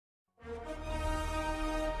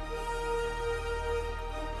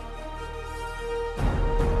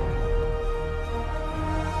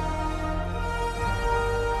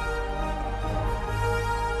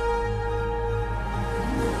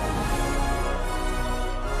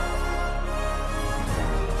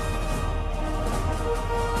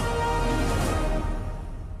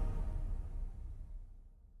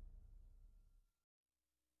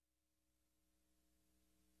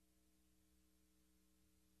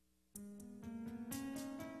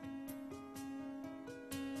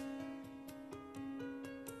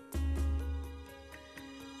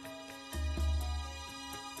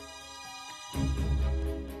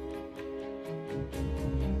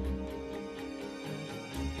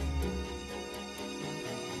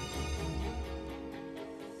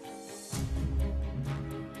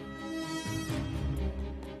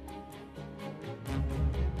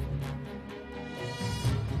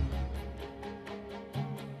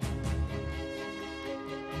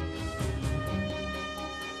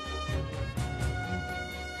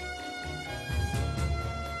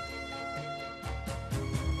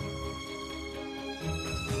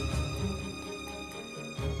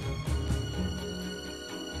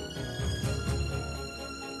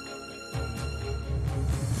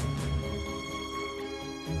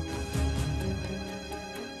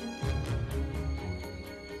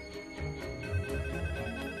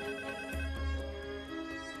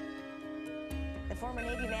former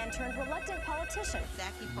Navy man turned reluctant politician.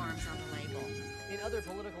 Zacky Farms on the label. In other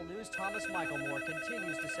political news, Thomas Michael Moore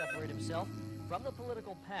continues to separate himself from the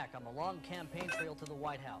political pack on the long campaign trail to the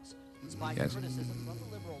White House. Despite criticism from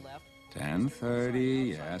the liberal left, 10:30,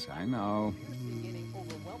 yes, I know. appears to be gaining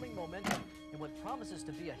overwhelming momentum in what promises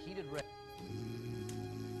to be a heated race.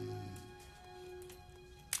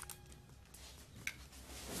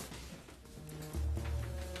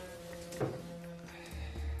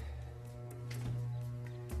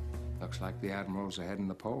 Looks like the Admiral's ahead in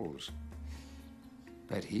the polls.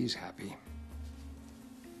 Bet he's happy.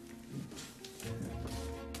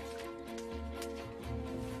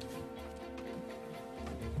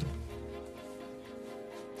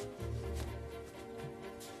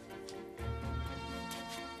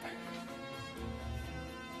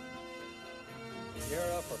 The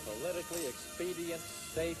era for politically expedient,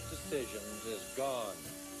 safe decisions is gone.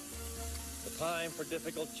 The time for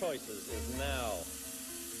difficult choices is now.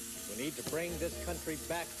 We need to bring this country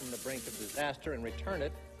back from the brink of disaster and return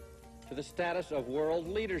it to the status of world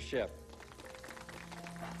leadership.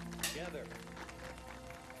 Together,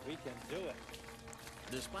 we can do it.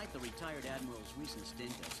 Despite the retired admiral's recent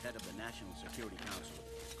stint as head of the National Security Council,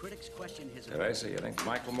 critics question his Teresa, you think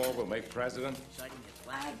Michael Moore will make president?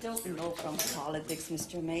 I don't know from politics,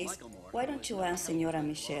 Mr. Mace. Why don't you ask Senora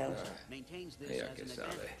Michelle? Maintains this as an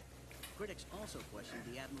advantage. Critics also question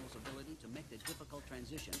the admiral's ability to make the difficult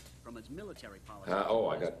transition from its military policy.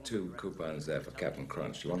 I got 2 coupons there for Captain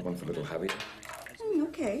Crunch. You want one for little Javier?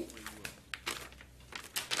 Okay.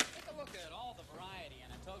 Take a look at all the variety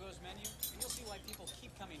on Etogo's menu, and you'll see why people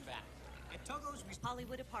keep coming back. Etogo's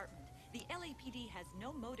Hollywood apartment. The LAPD has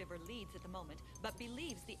no motive or leads at the moment, but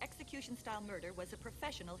believes the execution-style murder was a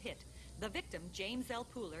professional hit. The victim, James L.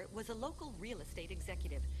 Pooler, was a local real estate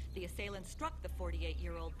executive. The assailant struck the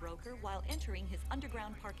 48-year-old broker while entering his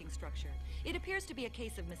underground parking structure. It appears to be a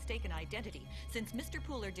case of mistaken identity, since Mr.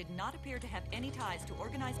 Pooler did not appear to have any ties to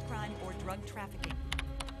organized crime or drug trafficking.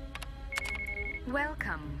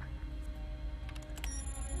 Welcome.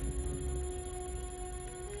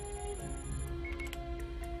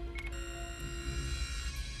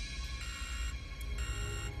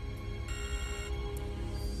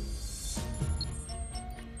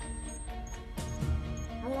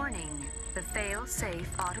 Warning. The fail-safe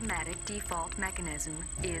automatic default mechanism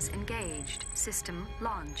is engaged. System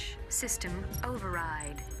launch. System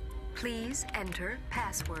override. Please enter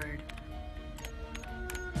password.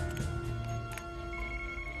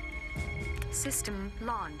 System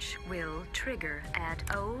launch will trigger at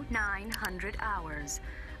 0900 hours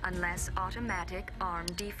unless automatic ARM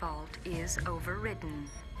default is overridden.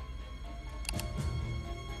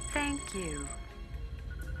 Thank you.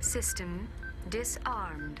 System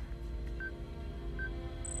disarmed.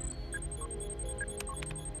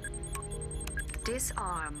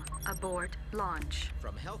 Disarm. Abort launch.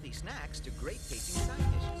 From healthy snacks to great-tasting side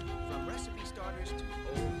dishes. From recipe starters to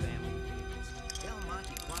old family favorites. Del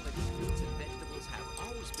Monte quality fruits and vegetables have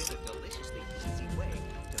always been a deliciously easy way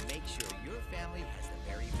to make sure your family has the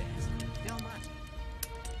very best. Del Monte.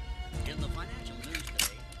 In the financial news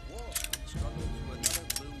today, Wall Street struggled through another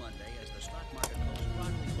Blue Monday as the stock market closed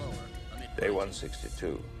broadly lower amid... Day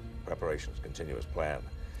 162. Preparations continue as planned.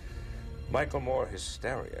 Michael Moore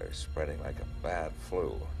hysteria is spreading like a bad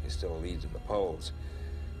flu. He still leads in the polls.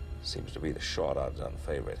 Seems to be the short odds-on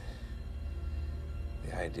favorite.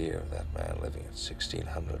 The idea of that man living at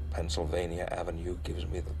 1600 Pennsylvania Avenue gives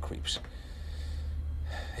me the creeps.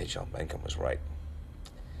 H.L. Mencken was right.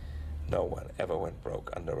 No one ever went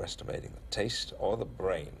broke underestimating the taste or the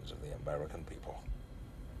brains of the American people.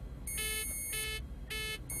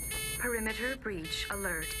 Perimeter breach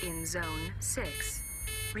alert in Zone 6.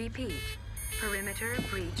 Repeat. Perimeter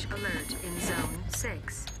breach alert in Zone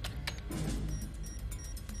 6.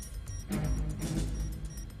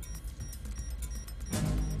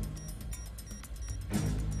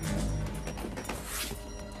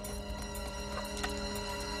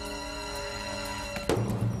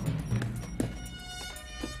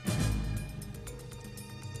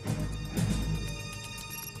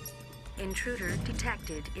 Intruder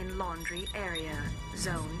detected in laundry area,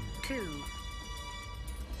 Zone 2.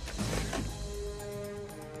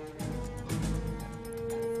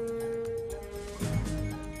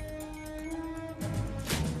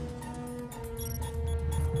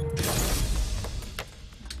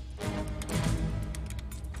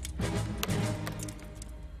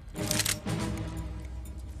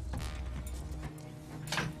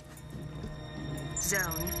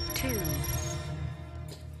 Zone 2.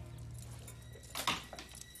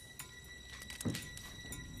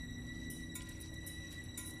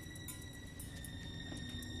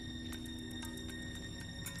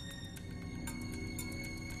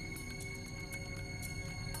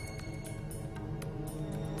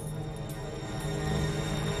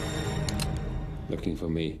 Looking for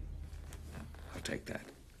me. I'll take that.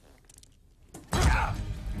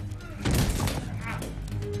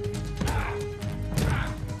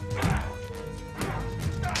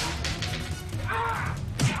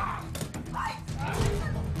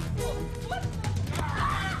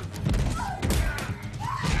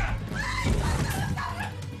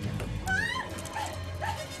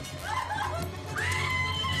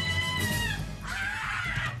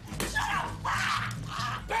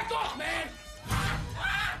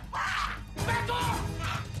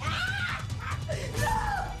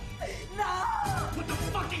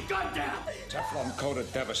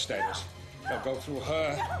 Teflon-coated devastators. They'll go through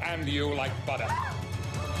her and you like butter.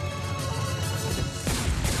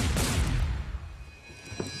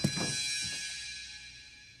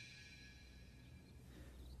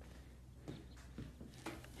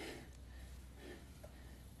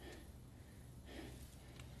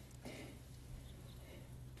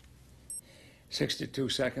 "62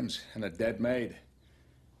 seconds and a dead maid.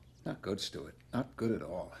 Not good, Stewart. Not good at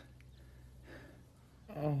all.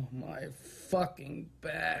 Oh, my fucking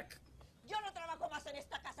back.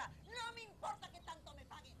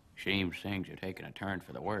 Seems things are taking a turn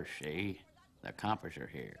for the worse, see? The coppers are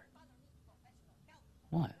here.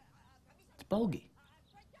 What? It's Bogey.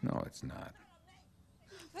 No, it's not.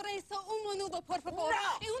 Teresa, un minuto, por favor.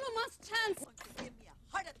 No! Y uno más chance. Give me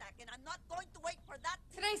a heart attack, and I'm not going to wait for that.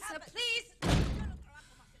 Teresa, please.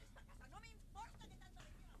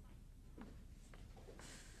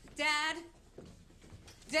 Dad?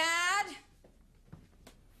 Dad?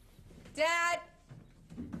 Dad?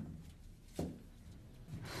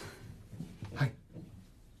 Hi.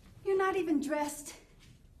 You're not even dressed.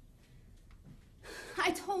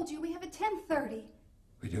 I told you we have at 10:30.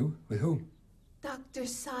 We do? With whom? Dr.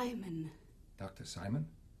 Simon. Dr. Simon?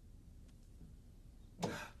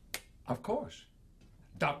 Of course.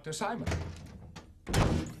 Dr. Simon.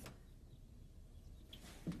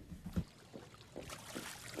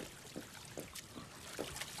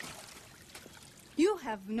 You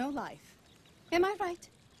have no life. Am I right?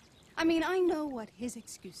 I mean, I know what his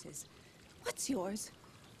excuse is. What's yours?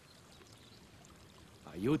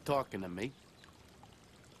 Are you talking to me?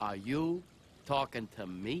 Are you talking to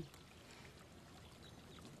me?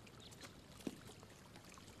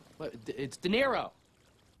 But it's De Niro.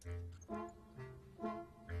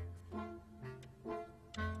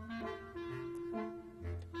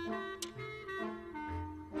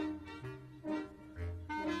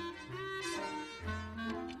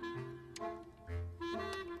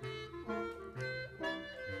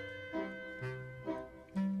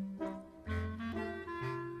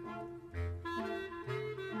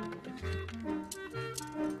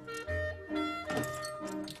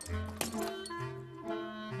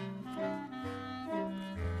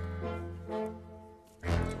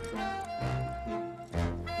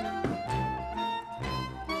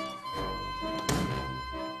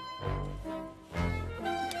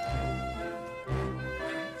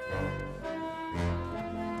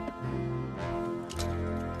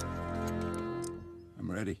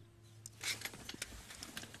 Ready.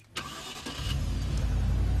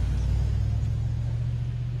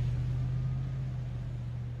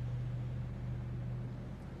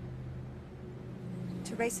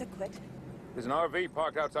 Teresa quit. There's an RV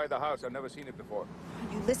parked outside the house. I've never seen it before.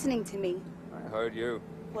 Are you listening to me? I heard you.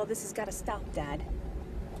 Well, this has got to stop, Dad.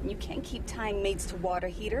 You can't keep tying maids to water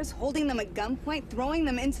heaters, holding them at gunpoint, throwing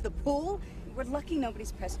them into the pool. We're lucky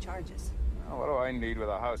nobody's pressed charges. Oh, what do I need with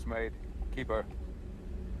a housemaid? Keep her.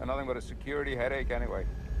 And nothing but a security headache anyway.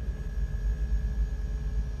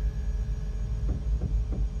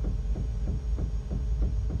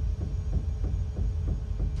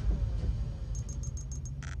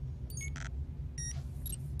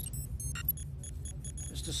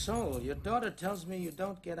 Mr. Sowell, your daughter tells me you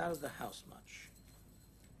don't get out of the house much.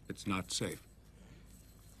 It's not safe.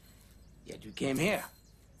 Yet you came here.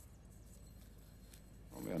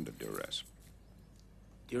 Only under duress.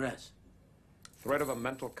 Duress? Threat of a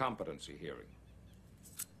mental competency hearing.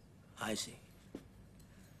 I see.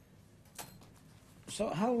 So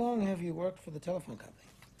how long have you worked for the telephone company?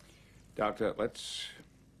 Doctor, let's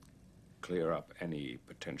clear up any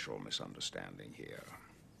potential misunderstanding here.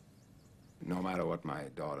 No matter what my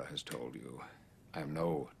daughter has told you, I am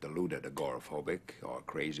no deluded agoraphobic or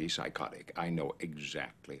crazy psychotic. I know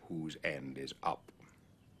exactly whose end is up.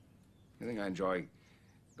 You think I enjoy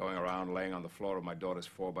going around laying on the floor of my daughter's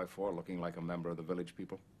 4x4 looking like a member of the village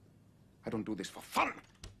people? I don't do this for fun.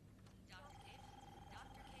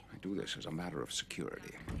 I do this as a matter of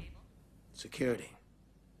security. Security.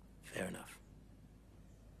 Fair enough.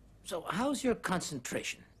 So how's your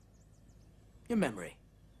concentration? Your memory?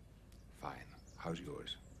 Fine. How's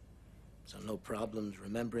yours? So no problems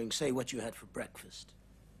remembering. Say what you had for breakfast.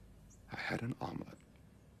 I had an omelet.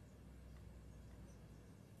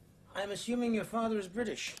 I'm assuming your father is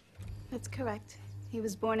British. That's correct. He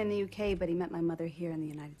was born in the UK, but he met my mother here in the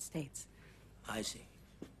United States. I see.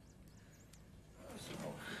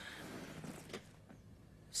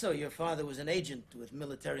 So your father was an agent with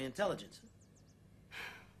military intelligence?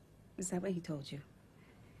 Is that what he told you?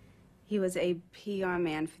 He was a PR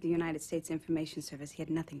man for the United States Information Service. He had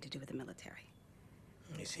nothing to do with the military.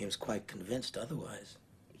 He seems quite convinced otherwise.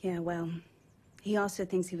 Yeah, well, he also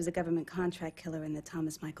thinks he was a government contract killer and that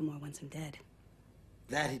Thomas Michael Moore wants him dead.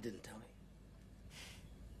 That he didn't tell me.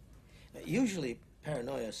 Now, usually,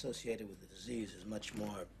 paranoia associated with the disease is much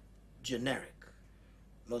more generic.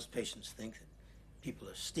 Most patients think that people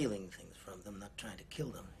are stealing things from them, not trying to kill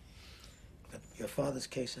them. But your father's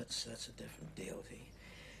case, that's a different deal.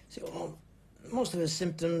 See, well, most of his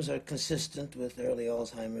symptoms are consistent with early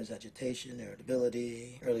Alzheimer's, agitation,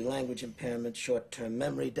 irritability, early language impairment, short-term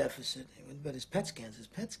memory deficit. But his PET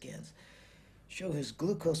scans show his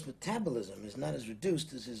glucose metabolism is not as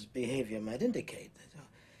reduced as his behavior might indicate.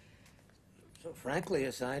 So frankly,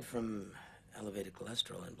 aside from elevated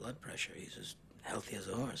cholesterol and blood pressure, he's as healthy as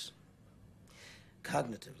a horse.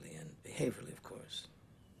 Cognitively and behaviorally, of course.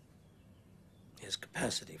 His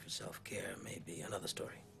capacity for self-care may be another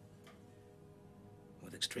story.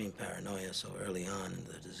 With extreme paranoia so early on in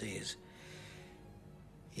the disease,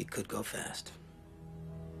 he could go fast.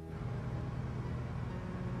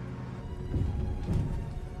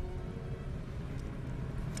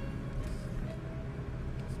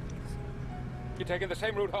 You're taking the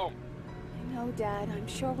same route home. No, Dad. I'm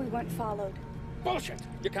sure we weren't followed. Bullshit!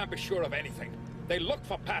 You can't be sure of anything. They look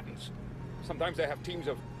for patterns. Sometimes they have teams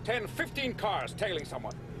of 10, 15 cars tailing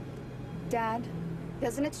someone. Dad,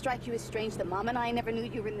 doesn't it strike you as strange that Mom and I never knew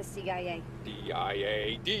you were in the CIA?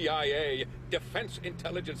 DIA, Defense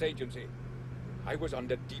Intelligence Agency. I was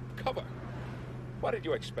under deep cover. What did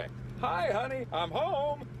you expect? Hi, honey, I'm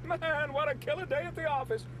home. Man, what a killer day at the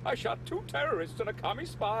office. I shot 2 terrorists and a commie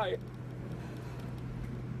spy.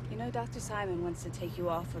 You know, Dr. Simon wants to take you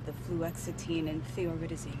off of the fluoxetine and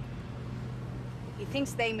thioridazine. He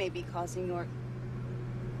thinks they may be causing your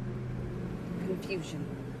confusion.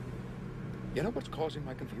 You know what's causing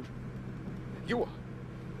my confusion? You are.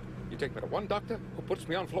 You take me to one doctor who puts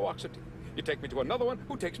me on fluoxetine. You take me to another one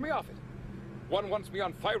who takes me off it. One wants me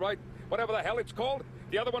on thyroid, whatever the hell it's called.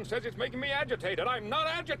 The other one says it's making me agitated. I'm not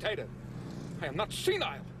agitated. I am not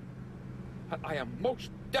senile. And I am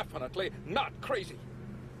most definitely not crazy.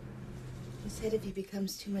 He said if he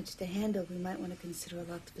becomes too much to handle, we might want to consider a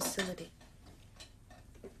locked facility.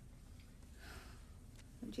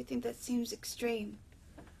 Don't you think that seems extreme?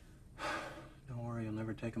 Don't worry, you'll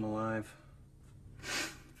never take him alive.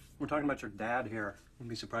 We're talking about your dad here. Wouldn't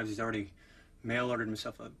be surprised he's already mail-ordered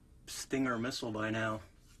himself a Stinger missile by now.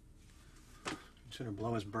 Consider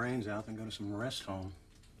blow his brains out and go to some rest home.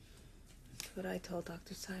 That's what I told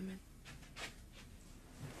Dr. Simon.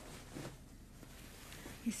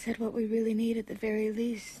 He said what we really need at the very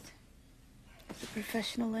least is a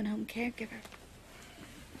professional in-home caregiver.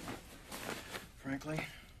 Frankly,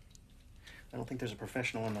 I don't think there's a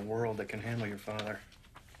professional in the world that can handle your father.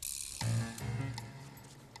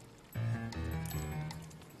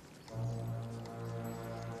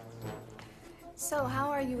 So,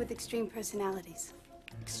 how are you with extreme personalities?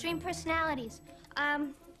 Extreme personalities.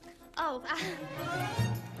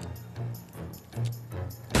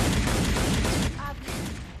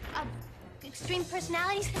 Extreme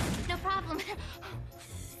personalities? No problem.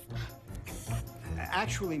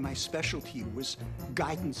 Actually, my specialty was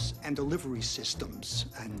guidance and delivery systems.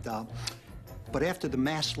 But after the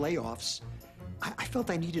mass layoffs, I felt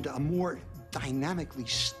I needed a more dynamically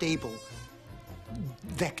stable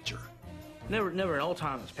vector. Never an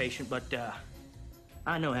Alzheimer's patient, but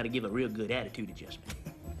I know how to give a real good attitude adjustment.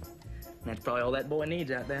 That's probably all that boy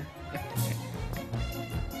needs out there.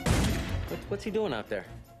 What's he doing out there?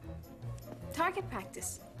 Target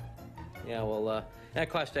practice. Yeah, well, that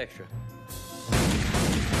cost extra.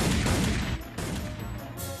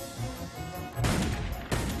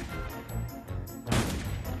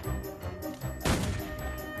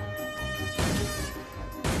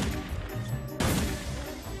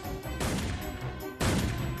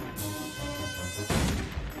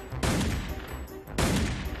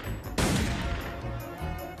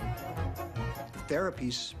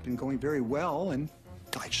 Therapy's been going very well, and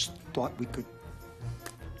I just thought we could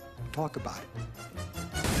talk about it.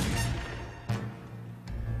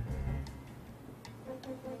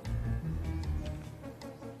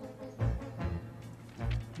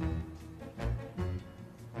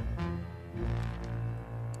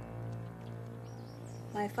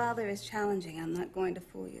 My father is challenging. I'm not going to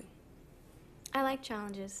fool you. I like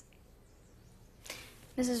challenges.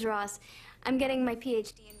 Mrs. Ross, I'm getting my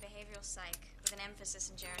PhD in behavioral psych with an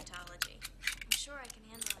emphasis in gerontology. I'm sure I can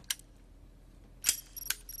handle it.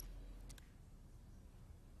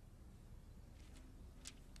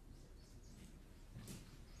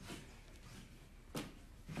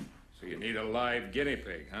 So you need a live guinea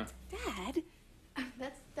pig, huh? Dad?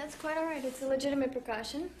 That's quite all right. It's a legitimate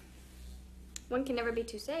precaution. One can never be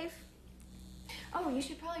too safe. Oh, you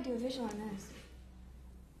should probably do a visual on this.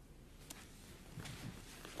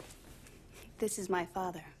 This is my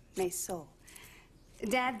father, Mace Sowell.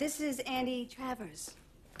 Dad, this is Andy Travers.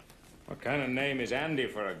 What kind of name is Andy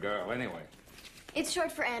for a girl, anyway? It's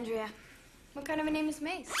short for Andrea. What kind of a name is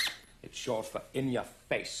Mace? It's short for in your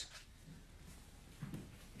face.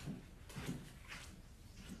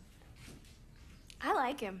 I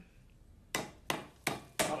like him.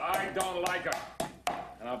 Well, I don't like her.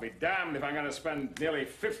 And I'll be damned if I'm going to spend nearly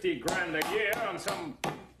 50 grand a year on some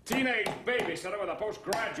teenage babysitter with a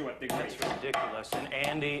postgraduate degree. That's ridiculous, and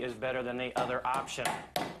Andy is better than the other option.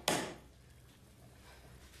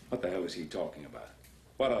 What the hell is he talking about?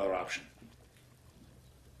 What other option?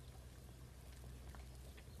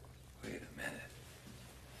 Wait a minute.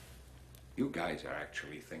 You guys are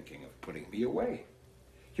actually thinking of putting me away.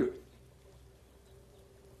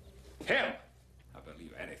 Him! I'll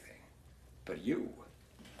believe anything. But you,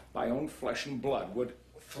 my own flesh and blood, would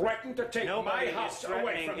threaten to take my house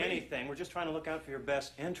away from me. Anything. We're just trying to look out for your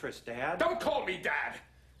best interest, Dad. Don't call me Dad!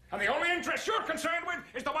 And the only interest you're concerned with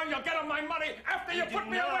is the one you'll get on my money after you put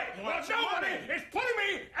me away. Well, nobody is putting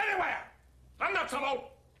me anywhere. I'm not some old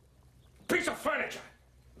piece of furniture.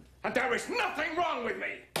 And there is nothing wrong with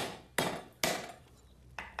me.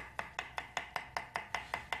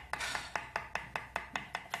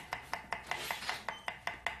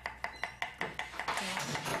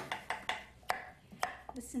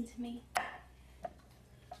 Listen to me.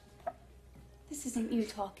 This isn't you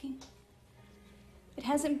talking. It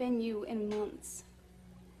hasn't been you in months.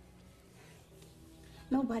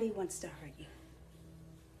 Nobody wants to hurt you.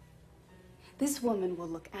 This woman will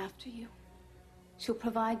look after you. She'll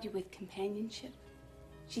provide you with companionship.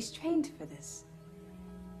 She's trained for this.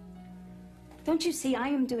 Don't you see, I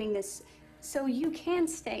am doing this so you can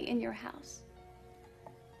stay in your house.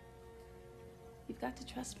 You've got to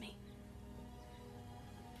trust me.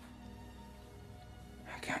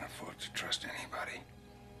 I can't afford to trust anybody.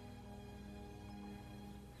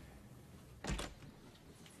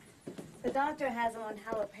 The doctor has him on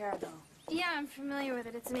haloperidol. Yeah, I'm familiar with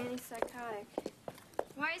it. It's an antipsychotic.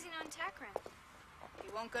 Why is he not on Tacran?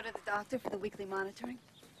 You won't go to the doctor for the weekly monitoring?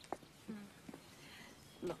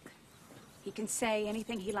 Look, he can say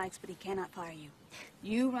anything he likes, but he cannot fire you.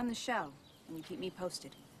 You run the show, and you keep me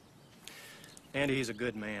posted. Andy, he's a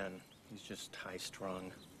good man. He's just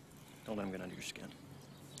high-strung. Don't let him get under your skin.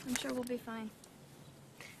 I'm sure we'll be fine.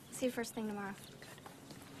 See you first thing tomorrow.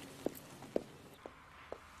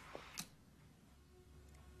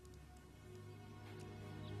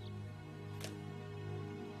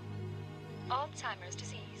 Alzheimer's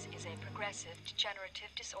disease is a progressive degenerative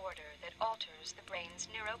disorder that alters the brain's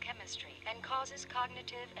neurochemistry and causes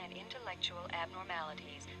cognitive and intellectual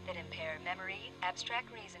abnormalities that impair memory,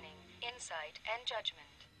 abstract reasoning, insight, and judgment.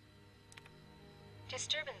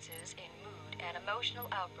 Disturbances in mood and emotional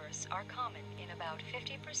outbursts are common in about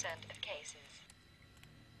 50% of cases.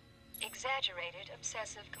 Exaggerated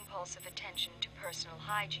obsessive-compulsive attention to personal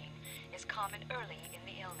hygiene is common early in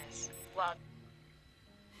the illness, while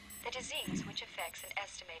the disease, which affects an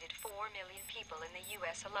estimated 4 million people in the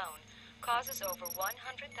U.S. alone, causes over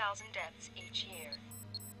 100,000 deaths each year.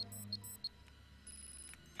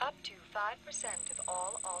 Up to 5% of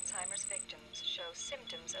all Alzheimer's victims show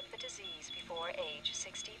symptoms of the disease before age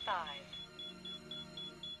 65.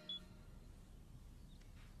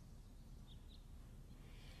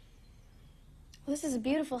 Well, this is a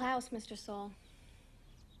beautiful house, Mr. Sowell.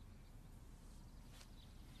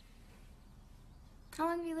 How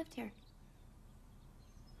long have you lived here?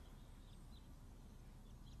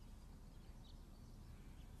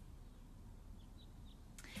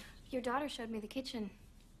 Your daughter showed me the kitchen.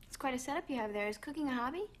 It's quite a setup you have there. Is cooking a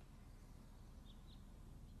hobby?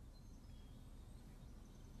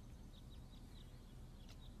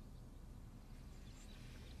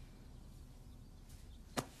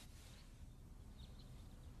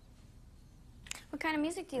 What kind of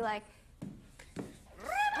music do you like?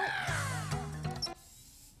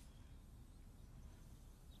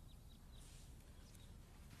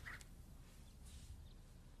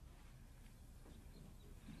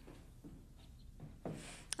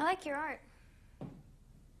 I like your art.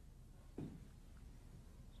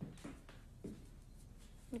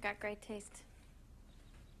 You got great taste.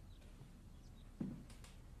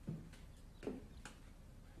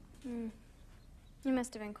 You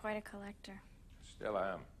must have been quite a collector. Still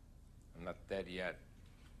am. I'm not dead yet.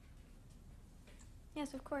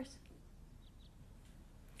 Yes, of course.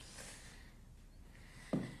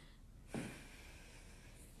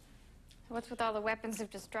 What's with all the weapons of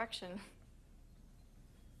destruction?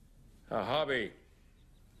 A hobby.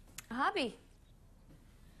 A hobby?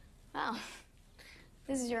 Well,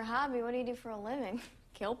 this is your hobby. What do you do for a living?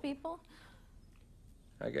 Kill people?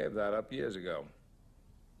 I gave that up years ago.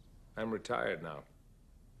 I'm retired now.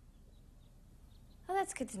 Oh,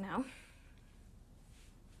 that's good to know.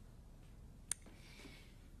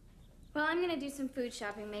 Well, I'm gonna do some food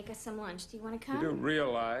shopping, make us some lunch. Do you want to come? You do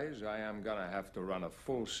realize I am gonna have to run a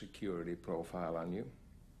full security profile on you?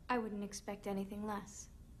 I wouldn't expect anything less.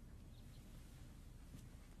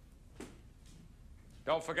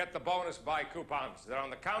 Don't forget the bonus buy coupons. They're on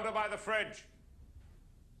the counter by the fridge.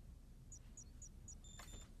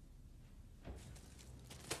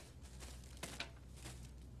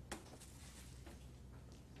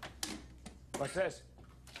 What's this?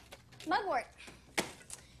 Mugwort.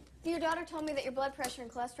 Your daughter told me that your blood pressure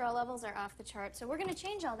and cholesterol levels are off the chart, so we're going to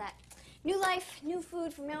change all that. New life, new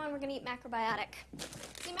food. From now on, we're going to eat macrobiotic.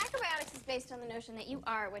 See, macrobiotics is based on the notion that you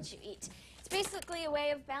are what you eat. It's basically a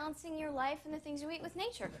way of balancing your life and the things you eat with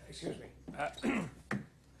nature. Excuse me.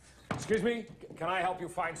 Excuse me? Can I help you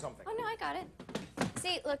find something? Oh, no, I got it.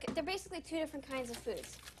 See, look, they're basically two different kinds of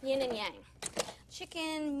foods, yin and yang.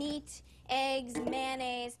 Chicken, meat, eggs,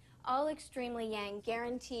 mayonnaise, all extremely yang,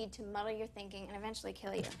 guaranteed to muddle your thinking and eventually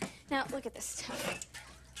kill you. Now, look at this stuff.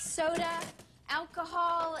 Soda,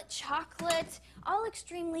 alcohol, chocolate, all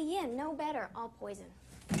extremely yin, no better, all poison.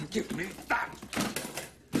 Give me that!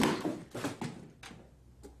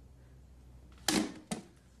 Are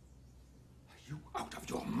you out of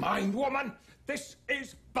your mind, woman? This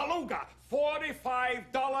is beluga,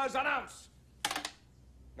 $45 an ounce.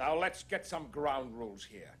 Now, let's get some ground rules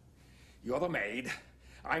here. You're the maid.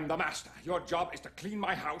 I'm the master. Your job is to clean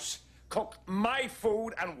my house, cook my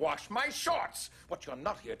food, and wash my shorts. What you're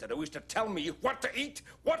not here to do is to tell me what to eat,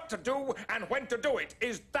 what to do, and when to do it.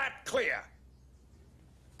 Is that clear?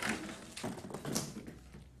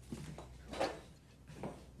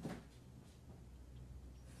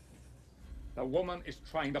 The woman is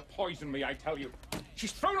trying to poison me, I tell you.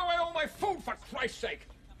 She's thrown away all my food, for Christ's sake.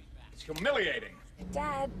 It's humiliating.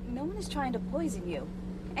 Dad, no one is trying to poison you.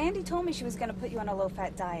 Andy told me she was going to put you on a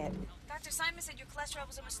low-fat diet. Dr. Simon said your cholesterol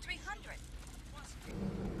was almost 300.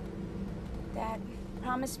 Dad,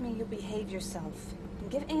 promise me you'll behave yourself and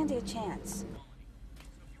give Andy a chance.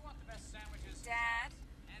 Dad?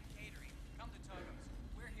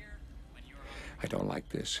 I don't like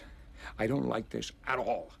this. I don't like this at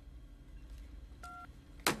all.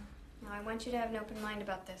 Now, I want you to have an open mind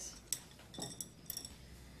about this.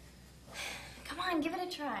 Come on, give it a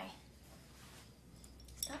try.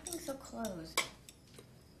 Stop being so closed.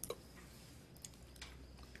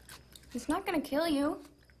 It's not gonna kill you.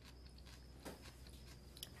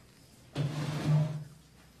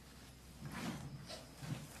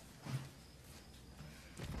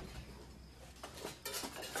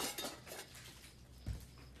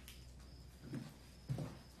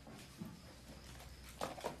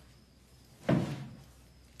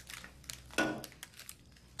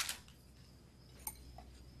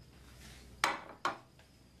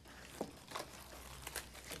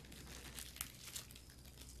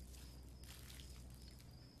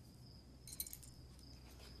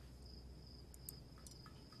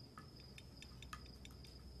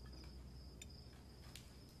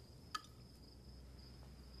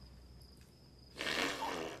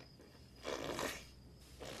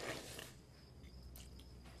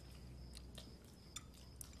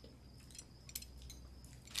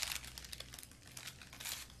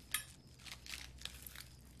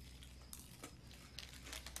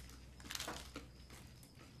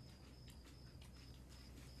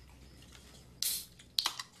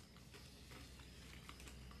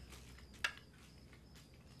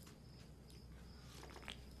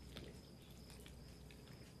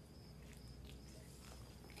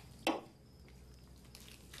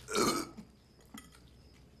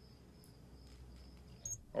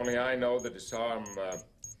 Only I know the disarm,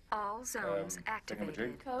 All zones activated.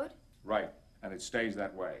 thingamajig. Code? Right, and it stays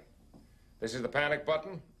that way. This is the panic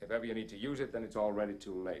button. If ever you need to use it, then it's already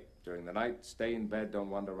too late. During the night, stay in bed, don't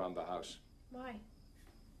wander around the house. Why?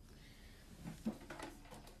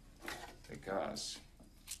 Because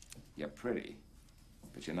you're pretty,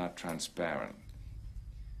 but you're not transparent.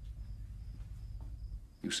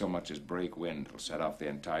 You so much as break wind will set off the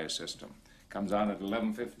entire system. Comes on at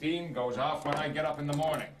 11:15, goes off when I get up in the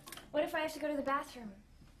morning. What if I have to go to the bathroom?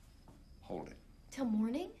 Hold it. Till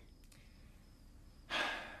morning?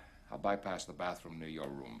 I'll bypass the bathroom near your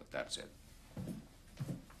room, but that's it.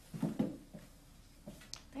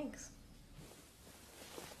 Thanks.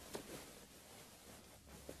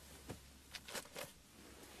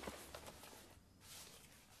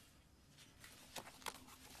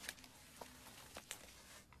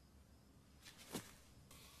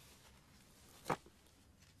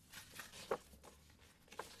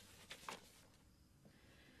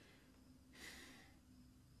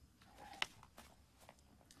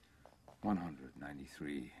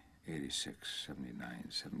 $193, 86, 79,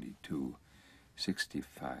 72,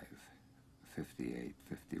 65, 58,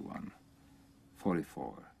 51,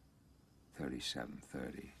 44, 37,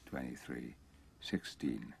 30, 23,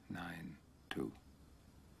 16, 9, 2.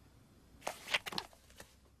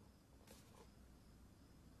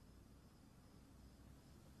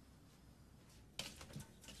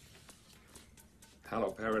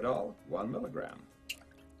 Haloperidol, 1 milligram.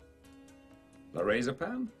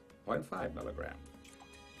 Lorazepam, 0.5 milligram.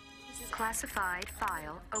 Classified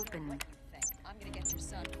file opened. I'm gonna get your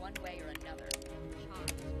son one way or another.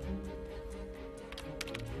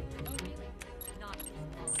 Oh, really? Not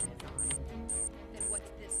this. Then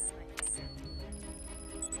what's this?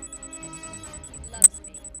 He loves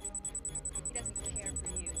me. He doesn't care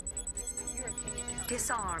for you. Your opinion counts.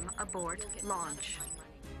 Disarm, abort, launch.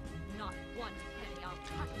 Not one penny. I'll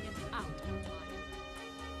cut him out.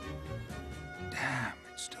 Damn,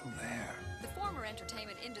 it's still there. The former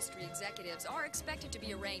entertainment industry executives are expected to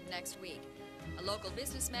be arraigned next week. A local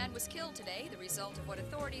businessman was killed today, the result of what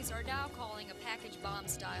authorities are now calling a package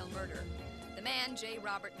bomb-style murder. The man, J.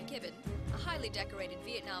 Robert McKibben, a highly decorated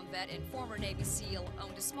Vietnam vet and former Navy SEAL,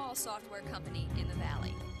 owned a small software company in the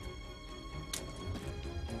valley.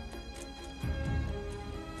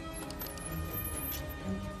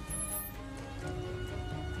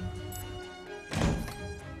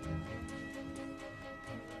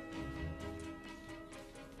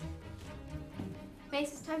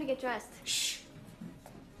 Mace, it's time to get dressed. Shh.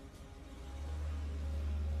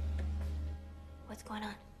 What's going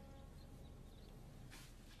on?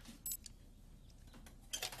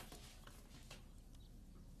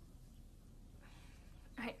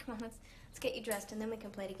 All right, come on, let's get you dressed and then we can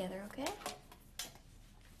play together, okay?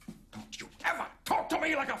 Don't you ever talk to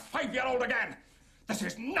me like a 5-year-old again! This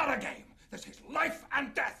is not a game. This is life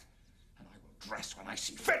and death. And I will dress when I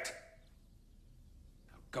see fit.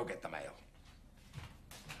 Now go get the mail.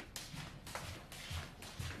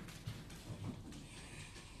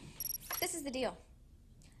 This is the deal.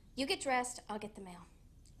 You get dressed, I'll get the mail.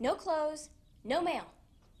 No clothes, no mail.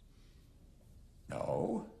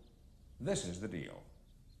 No, this is the deal.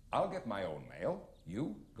 I'll get my own mail.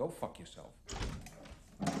 You go fuck yourself.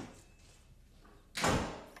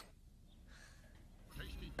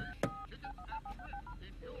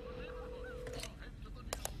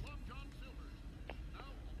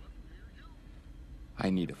 I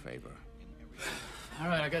need a favor. All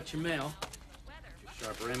right, I got your mail.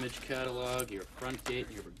 Your sharper image catalog, your front gate,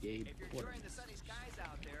 and your brigade quarter.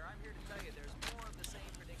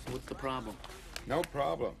 So what's the problem? No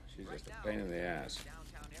problem. She's just a pain in the ass.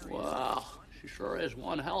 Wow, she sure is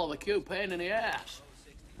one hell of a cute pain in the ass.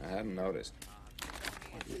 I hadn't noticed.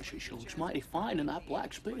 She looks mighty fine in that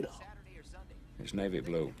black Speedo. It's navy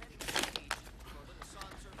blue.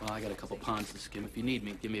 Well, I got a couple ponds to skim. If you need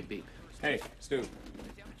me, give me a beep. Hey, Stu.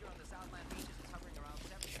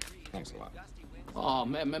 Thanks a lot. Oh,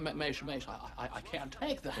 Mace, I can't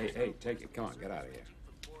take that. Hey, take it. Come on, get out of here.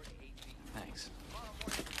 Thanks.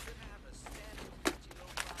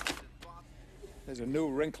 There's a new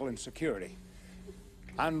wrinkle in security.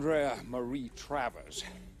 Andrea Marie Travers.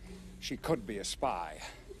 She could be a spy.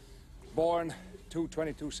 Born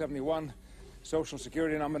 2/22/71, Social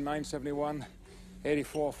Security number 971,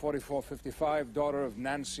 844455, daughter of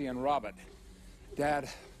Nancy and Robert. Dad,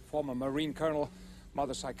 former Marine Colonel,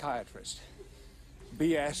 mother psychiatrist.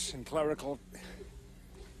 BS in clinical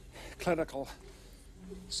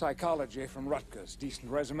psychology from Rutgers. Decent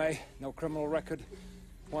resume, no criminal record,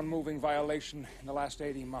 one moving violation in the last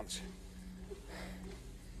 18 months.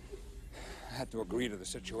 I had to agree to the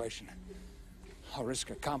situation. I'll risk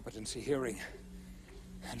a competency hearing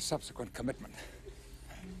and subsequent commitment.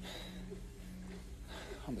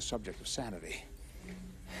 On the subject of sanity,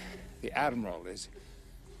 the Admiral is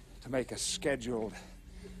to make a scheduled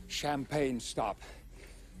campaign stop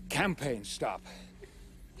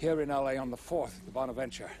here in LA on the 4th at the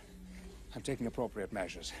Bonaventure. I'm taking appropriate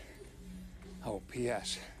measures. Oh,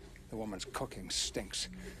 P.S. The woman's cooking stinks.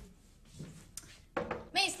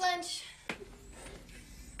 Mace, lunch.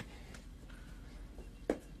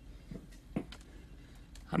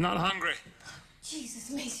 I'm not hungry. Jesus,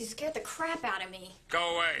 Mace, you scared the crap out of me.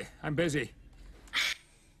 Go away. I'm busy.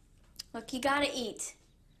 Look, you gotta eat.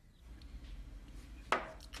 Come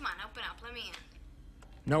on, open up. Let me in.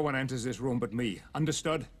 No one enters this room but me.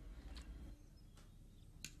 Understood?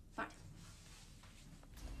 Fine.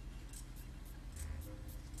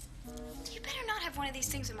 You better not have one of these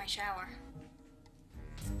things in my shower.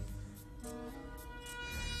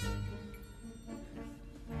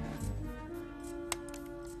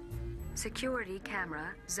 Security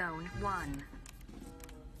camera, zone 1.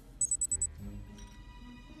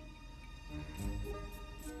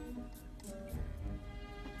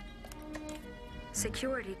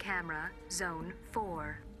 Security camera, zone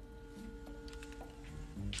 4.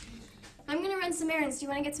 I'm gonna run some errands. Do you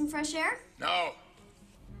want to get some fresh air? No. I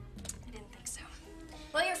didn't think so.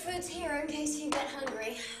 Well, your food's here in case you get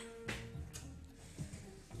hungry.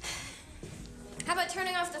 How about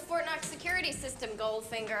turning off the Fort Knox security system,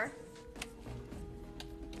 Goldfinger?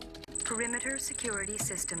 Perimeter security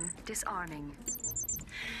system disarming.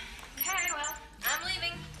 Okay, well, I'm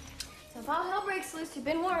leaving. So if all hell breaks loose, you've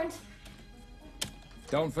been warned.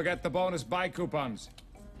 Don't forget the bonus buy coupons.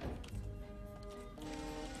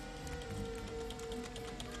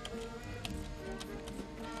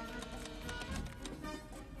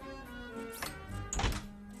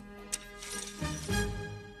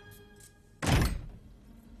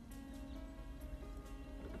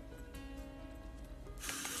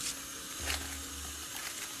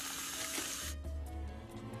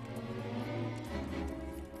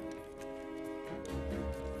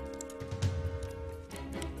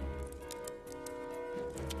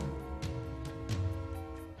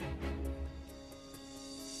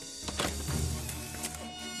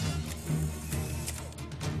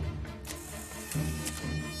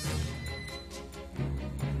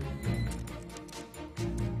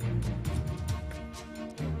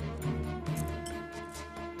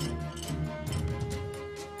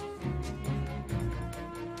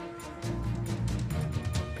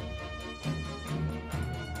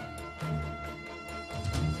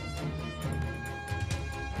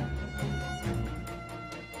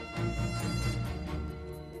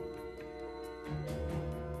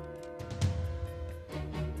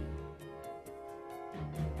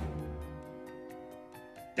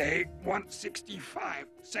 Day 165,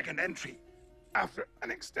 second entry. After an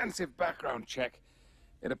extensive background check,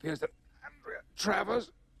 it appears that Andrea Travers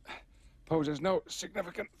poses no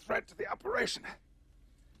significant threat to the operation.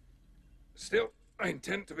 Still, I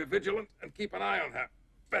intend to be vigilant and keep an eye on her.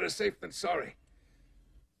 Better safe than sorry.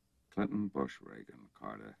 Clinton, Bush, Reagan,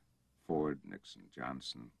 Carter, Ford, Nixon,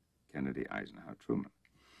 Johnson, Kennedy, Eisenhower, Truman.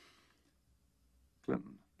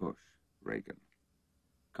 Clinton, Bush, Reagan,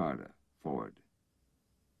 Carter, Ford.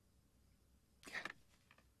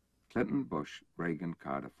 Clinton, Bush, Reagan,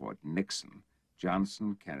 Carter, Ford, Nixon,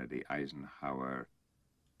 Johnson, Kennedy, Eisenhower,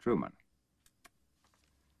 Truman.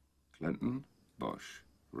 Clinton, Bush,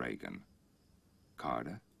 Reagan,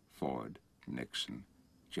 Carter, Ford, Nixon,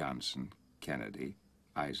 Johnson, Kennedy,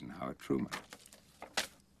 Eisenhower, Truman.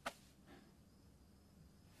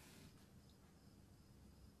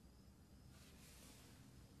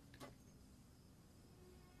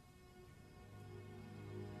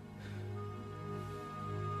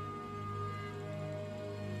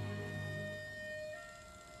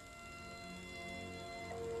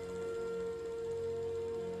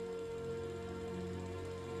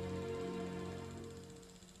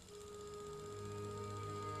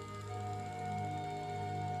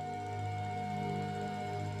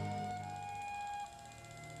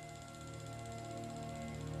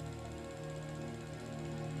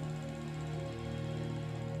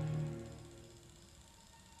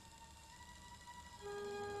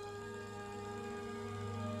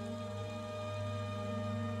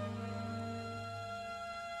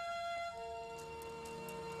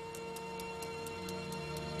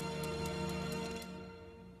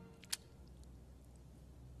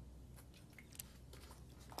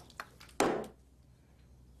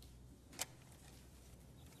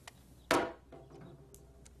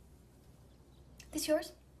 This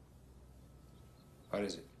yours? What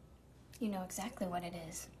is it? You know exactly what it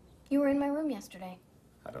is. You were in my room yesterday.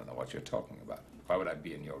 I don't know what you're talking about. Why would I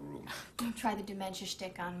be in your room? Don't try the dementia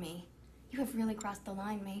shtick on me. You have really crossed the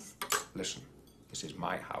line, Mace. Listen, this is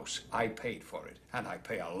my house. I paid for it, and I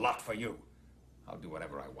pay a lot for you. I'll do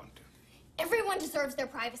whatever I want to. Everyone deserves their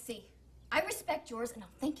privacy. I respect yours, and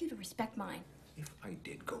I'll thank you to respect mine. If I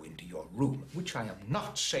did go into your room, which I am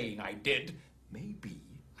not saying I did, maybe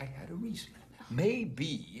I had a reason.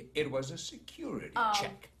 Maybe it was a security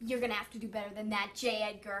check. You're gonna have to do better than that, J.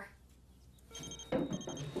 Edgar.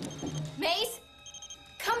 Mace,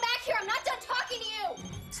 Come back here. I'm not done talking to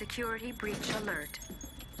you. Security breach alert.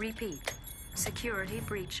 Repeat. Security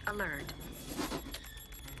breach alert.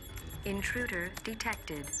 Intruder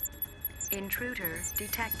detected. Intruder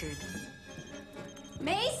detected.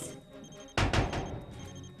 Mace?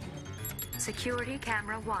 Security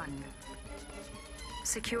camera 1.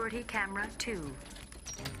 Security camera 2.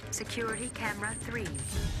 Security camera 3.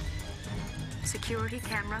 Security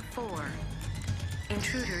camera 4.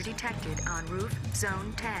 Intruder detected on roof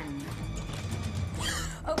zone 10.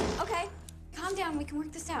 Oh, okay. Calm down. We can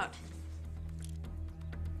work this out.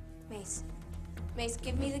 Mace. Mace,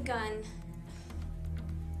 give me the gun.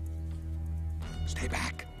 Stay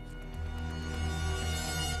back.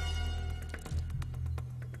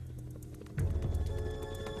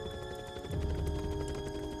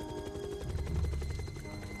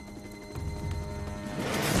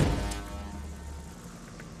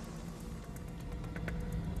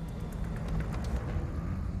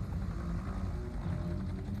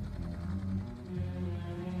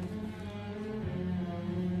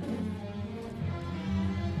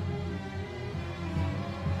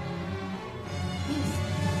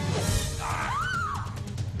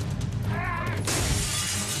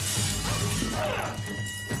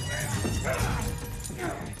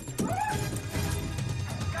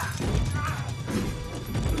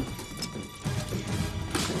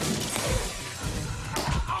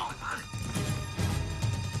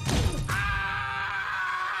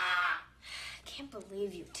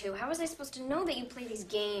 How was I supposed to know that you play these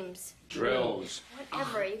games? Drills.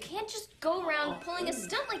 Whatever. You can't just go around pulling a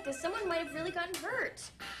stunt like this. Someone might have really gotten hurt.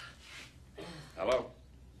 Hello?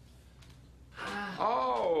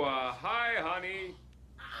 Oh, hi, honey.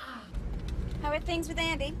 How are things with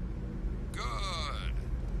Andy? Good.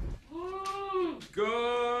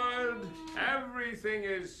 Good. Everything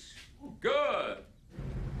is good.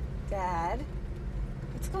 Dad,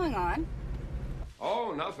 what's going on?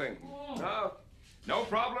 Oh, nothing. No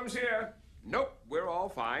problems here. Nope, we're all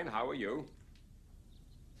fine. How are you?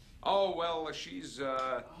 Oh, well, she's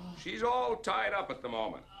all tied up at the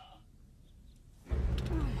moment.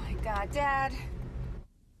 Oh, my God, Dad.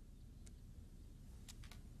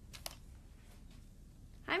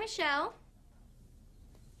 Hi, Michelle.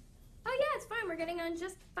 Oh, yeah, it's fine. We're getting on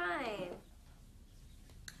just fine.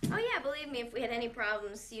 Oh, yeah, believe me, if we had any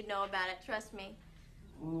problems, you'd know about it. Trust me.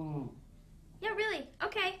 Yeah, really.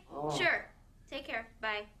 Okay, sure. Take care.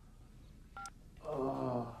 Bye.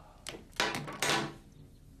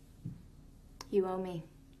 You owe me.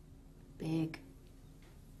 Big.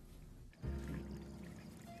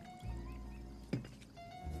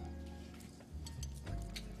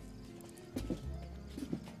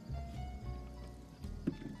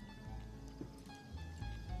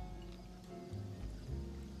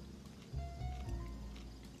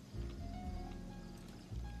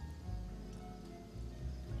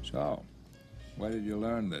 So, where did you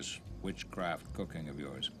learn this witchcraft cooking of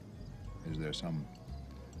yours? Is there some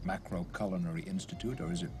macro-culinary institute,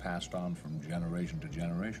 or is it passed on from generation to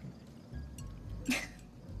generation?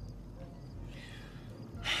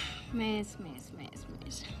 Mace.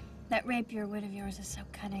 That rapier wit of yours is so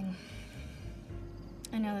cutting.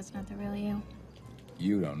 I know that's not the real you.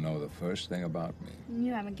 You don't know the first thing about me.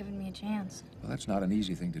 You haven't given me a chance. Well, that's not an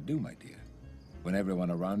easy thing to do, my dear. When everyone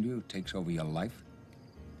around you takes over your life,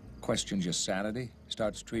 questions your sanity,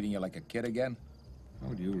 starts treating you like a kid again, how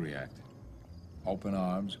would you react? Open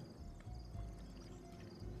arms?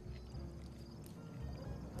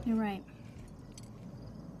 You're right.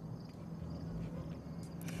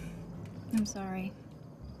 I'm sorry.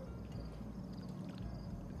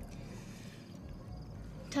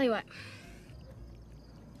 Tell you what.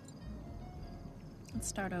 Let's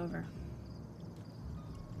start over.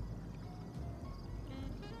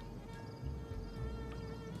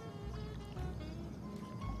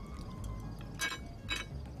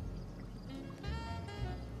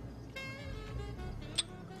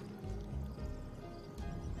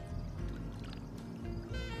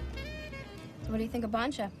 What do you think of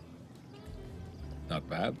Bancha? Not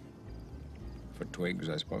bad. For twigs,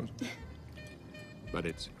 I suppose. But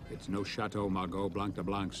it's no Chateau Margaux Blanc de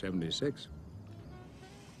Blanc 76.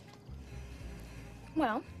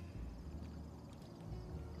 Well,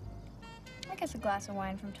 I guess a glass of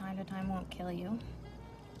wine from time to time won't kill you.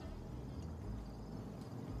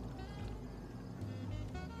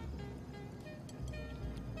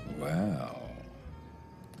 Well,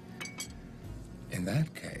 in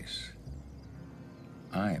that case,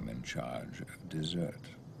 I'm in charge of dessert.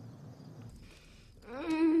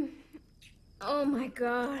 Oh my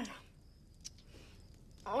God.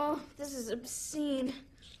 Oh, this is obscene.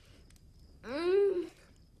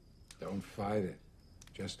 Don't fight it.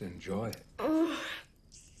 Just enjoy it. Oh,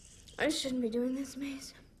 I shouldn't be doing this,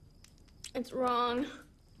 Mace. It's wrong.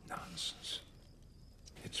 Nonsense.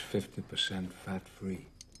 It's 50% fat-free.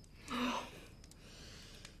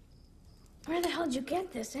 Where the hell did you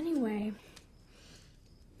get this, anyway?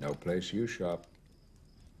 No place you shop.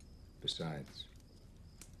 Besides,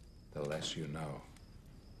 the less you know,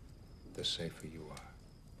 the safer you are.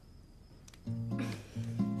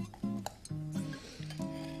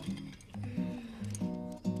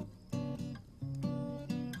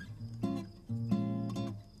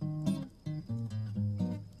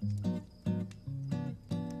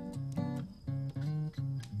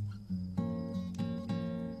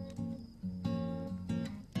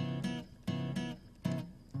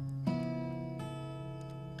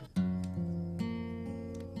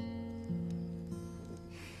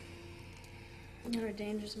 You're a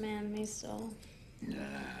dangerous man, Mace Sowell. Nah.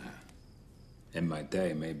 In my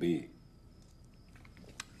day, maybe.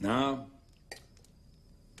 Now,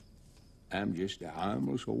 I'm just a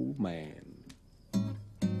harmless old man.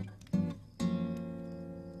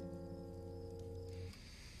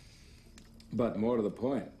 But more to the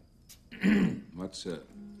point, what's a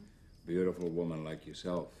beautiful woman like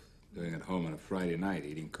yourself doing at home on a Friday night,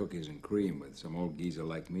 eating cookies and cream with some old geezer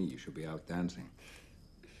like me? You should be out dancing.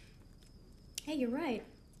 Hey, you're right.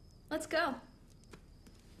 Let's go.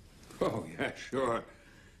 Oh, yeah, sure.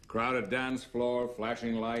 Crowded dance floor,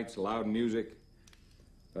 flashing lights, loud music.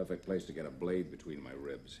 Perfect place to get a blade between my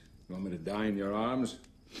ribs. You want me to die in your arms?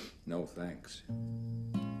 No, thanks.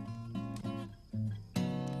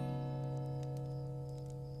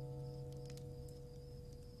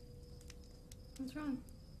 What's wrong?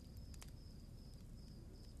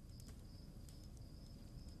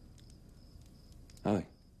 Hi.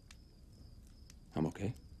 I'm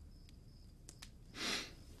okay.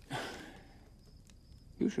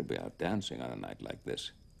 You should be out dancing on a night like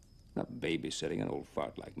this, not babysitting an old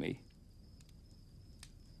fart like me.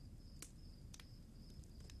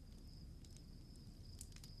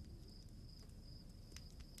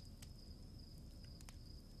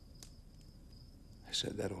 I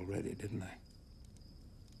said that already, didn't I?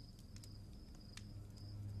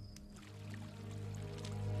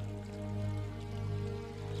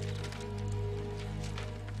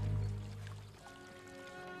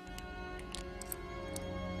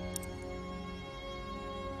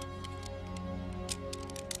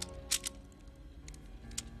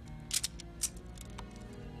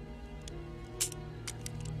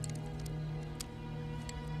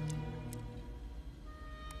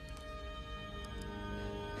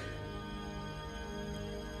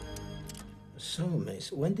 So,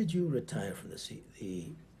 Mace, when did you retire from the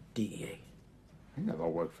DEA? I never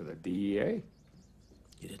worked for the DEA.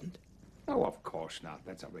 You didn't? Oh, of course not.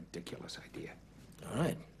 That's a ridiculous idea. All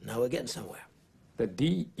right, now we're getting somewhere. The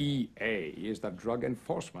DEA is the Drug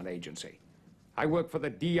Enforcement Agency. I work for the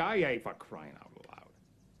DIA, for crying out loud.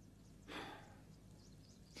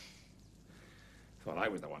 Thought I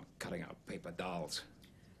was the one cutting out paper dolls.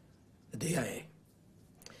 The DIA.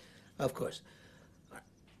 Of course. All right.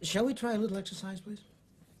 Shall we try a little exercise, please?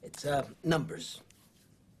 It's numbers.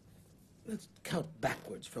 Let's count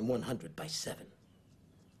backwards from 100 by 7.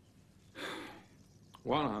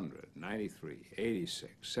 100, 93,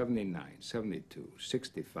 86, 79, 72,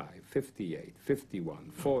 65, 58,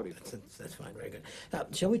 51, 40. That's fine, very good.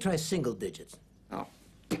 Shall we try single digits? Oh,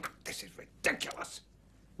 this is ridiculous.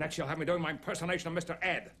 Next you'll have me doing my impersonation of Mr.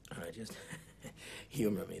 Ed. All right, just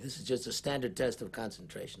humor me. This is just a standard test of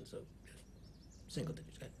concentration, so just single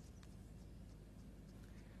digits, okay?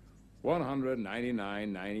 100,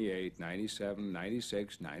 99, 98, 97,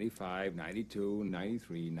 96, 95, 92,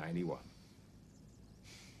 93, 91.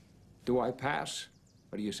 Do I pass,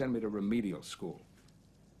 or do you send me to remedial school?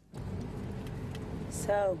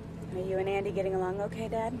 So, are you and Andy getting along okay,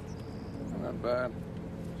 Dad? Not bad.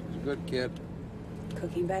 She's a good kid.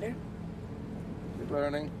 Cooking better? She's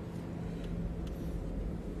learning.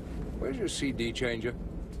 Where's your CD changer?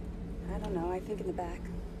 I don't know. I think in the back.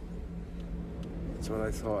 That's what I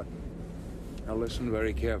thought. Now listen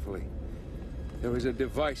very carefully. There is a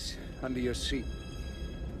device under your seat.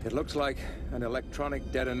 It looks like an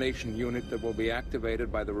electronic detonation unit that will be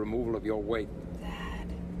activated by the removal of your weight. Dad,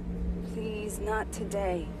 please, not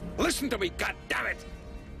today. Listen to me, goddammit!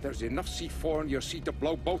 There's enough C4 in your seat to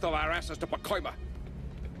blow both of our asses to Pacoima.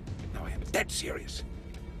 Now I am dead serious.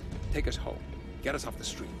 Take us home. Get us off the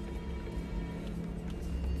street.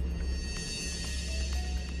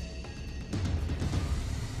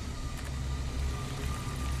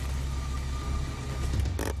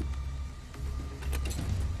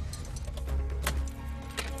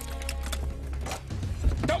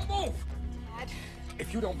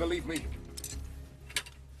 If you don't believe me,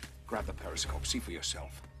 grab the periscope, see for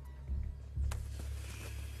yourself.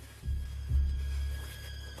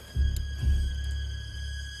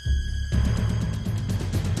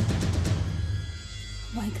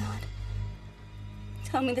 My God.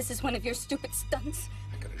 Tell me this is one of your stupid stunts.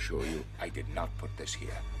 I can assure you, I did not put this here.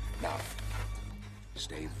 Now,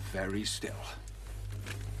 stay very still.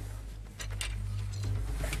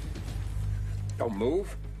 Don't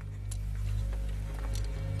move.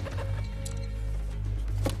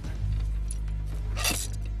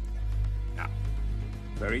 Now,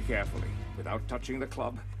 very carefully, without touching the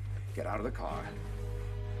club, get out of the car.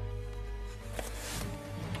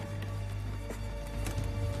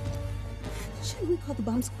 Shouldn't we call the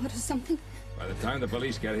bomb squad or something? By the time the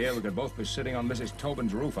police get here, we could both be sitting on Mrs.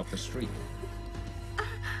 Tobin's roof up the street.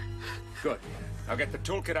 Good. Now get the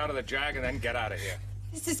toolkit out of the Jag and then get out of here.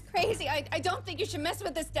 This is crazy. I don't think you should mess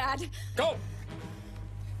with this, Dad. Go!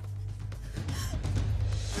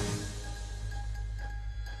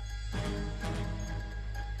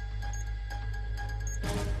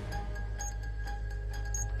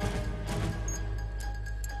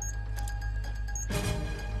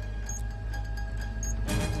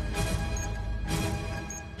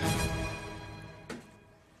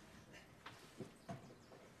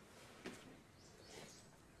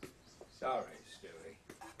 Sorry, Stewie.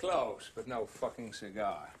 Close, but no fucking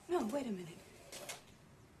cigar. No, wait a minute.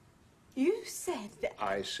 You said that...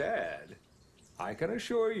 I said, I can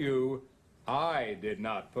assure you, I did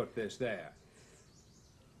not put this there.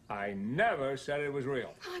 I never said it was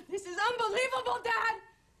real. God, this is unbelievable, Dad!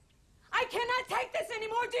 I cannot take this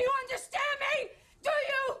anymore. Do you understand me? Do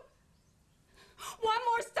you? One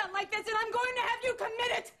more stunt like this and I'm going to have you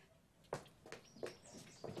committed.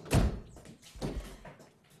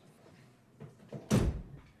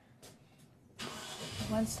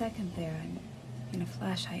 1 second there, and in a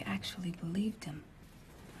flash, I actually believed him.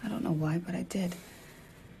 I don't know why, but I did.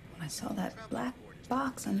 When I saw that black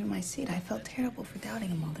box under my seat, I felt terrible for doubting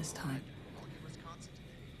him all this time.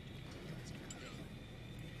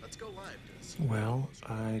 Let's go live. Well,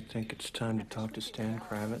 I think it's time to talk to Stan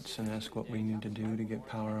Kravitz and ask what we need to do to get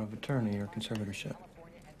power of attorney or conservatorship.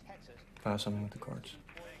 File something with the courts.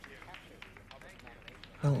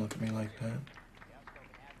 Don't look at me like that.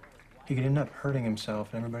 He could end up hurting himself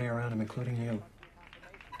and everybody around him, including you.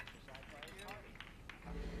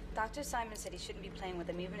 Dr. Simon said he shouldn't be playing with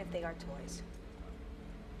them, even if they are toys.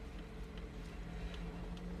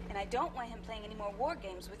 And I don't want him playing any more war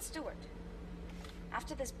games with Stewart.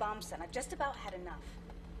 After this bomb stunt, I've just about had enough.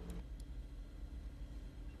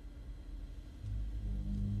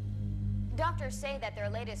 Doctors say that their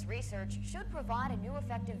latest research should provide a new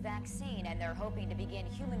effective vaccine, and they're hoping to begin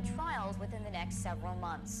human trials within the next several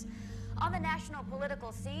months. On the national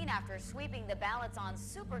political scene, after sweeping the ballots on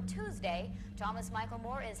Super Tuesday, Thomas Michael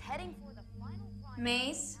Moore is heading for the final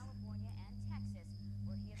Mace?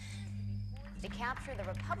 to capture the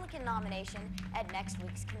Republican nomination at next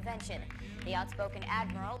week's convention. The outspoken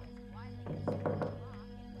admiral...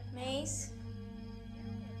 Mace?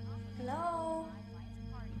 Hello?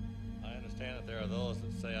 I understand that there are those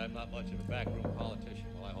that say I'm not much of a backroom politician.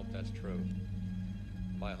 Well, I hope that's true.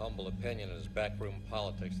 My humble opinion is backroom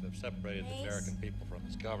politics that have separated the American people from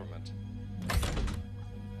its government.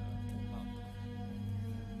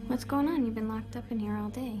 What's going on? You've been locked up in here all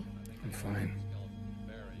day. I'm fine.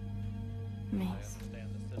 Mace.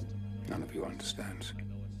 None of you understands.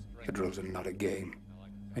 The drills are not a game.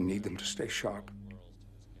 I need them to stay sharp.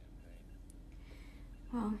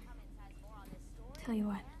 Well, tell you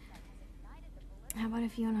what. How about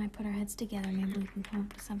if you and I put our heads together, maybe we can come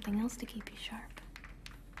up with something else to keep you sharp?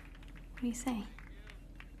 What do you say?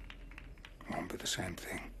 It won't be the same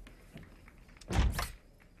thing.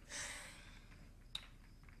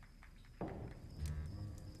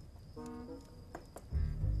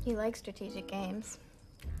 You like strategic games.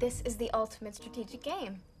 This is the ultimate strategic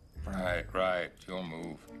game. Right. You'll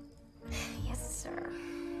move. Yes, sir.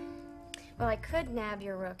 Well, I could nab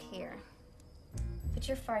your rook here. But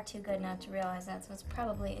you're far too good not to realize that, so it's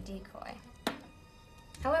probably a decoy.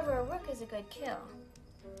 However, a rook is a good kill.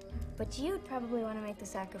 But you'd probably want to make the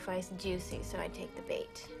sacrifice juicy, so I'd take the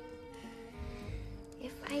bait.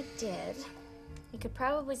 If I did, you could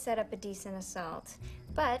probably set up a decent assault,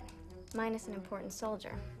 but minus an important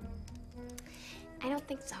soldier. I don't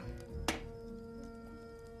think so.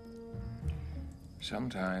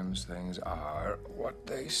 Sometimes things are what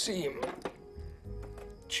they seem.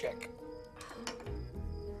 Check.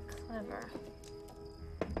 Clever.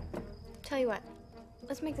 Tell you what,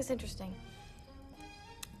 let's make this interesting.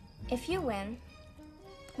 If you win,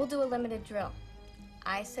 we'll do a limited drill.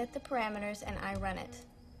 I set the parameters and I run it.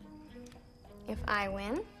 If I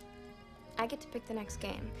win, I get to pick the next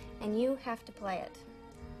game, and you have to play it.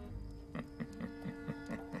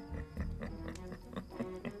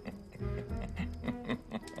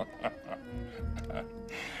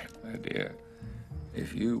 My dear,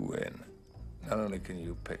 if you win, not only can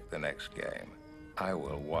you pick the next game, I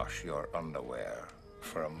will wash your underwear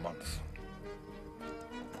for a month.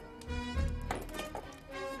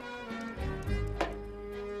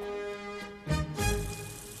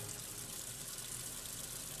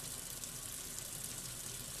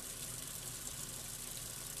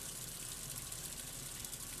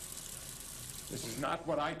 This is not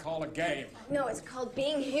what I call a game. No, it's called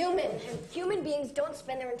being human. And human beings don't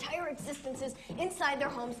spend their entire existences inside their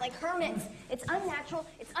homes like hermits. It's unnatural,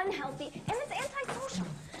 it's unhealthy, and it's antisocial.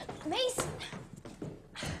 Mace,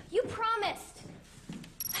 you promised.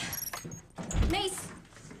 Mace,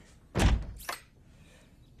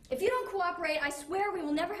 if you don't cooperate, I swear we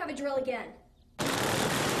will never have a drill again.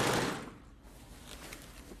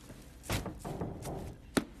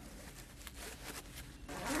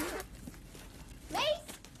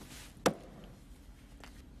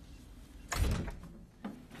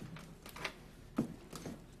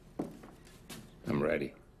 I'm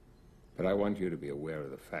ready. But I want you to be aware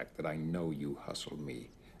of the fact that I know you hustled me,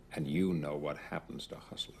 and you know what happens to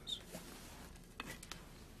hustlers.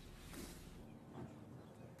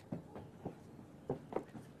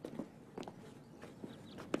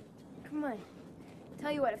 Come on.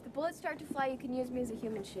 Tell you what, if the bullets start to fly, you can use me as a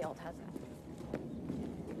human shield. How's that?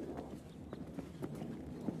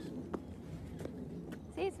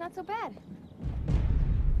 See, it's not so bad.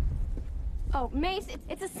 Oh, Mace,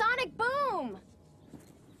 it's a sonic boom!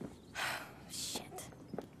 Shit.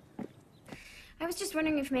 I was just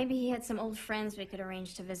wondering if maybe he had some old friends we could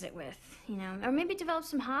arrange to visit with, you know, or maybe develop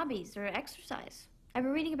some hobbies or exercise. I've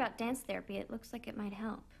been reading about dance therapy. It looks like it might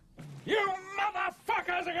help. You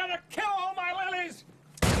motherfuckers are gonna kill all my lilies!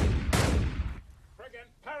 Friggin'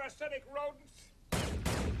 parasitic rodents!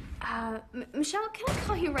 Michelle, can I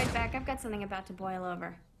call you right back? I've got something about to boil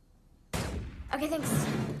over. Okay, thanks.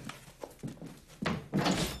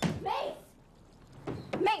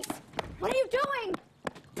 Mace, what are you doing?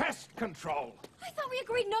 Pest control! I thought we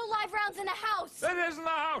agreed no live rounds in the house. It isn't the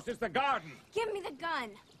house, it's the garden. Give me the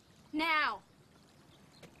gun. Now.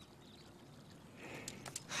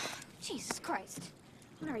 Jesus Christ.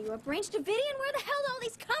 What are you, a Branch Davidian? Where the hell did all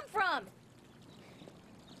these come from?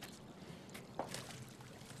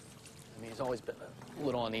 I mean, he's always been a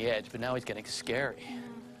little on the edge, but now he's getting scary.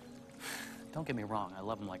 Don't get me wrong, I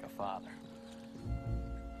love him like a father.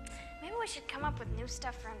 Maybe we should come up with new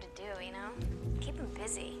stuff for him to do, you know? Keep him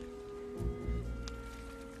busy.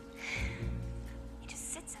 He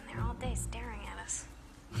just sits in there all day staring at us.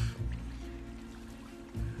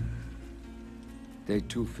 Day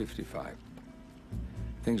 255.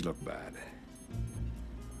 Things look bad.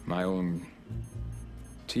 My own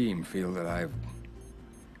team feel that I've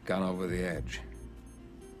gone over the edge.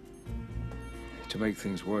 To make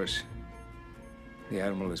things worse, the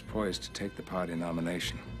Admiral is poised to take the party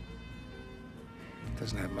nomination.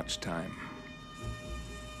 Doesn't have much time.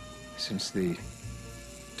 Since the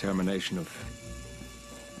termination of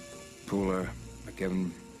Pooler,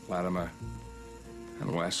 McGivern, Latimer,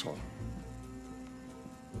 and Wessel,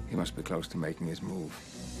 he must be close to making his move.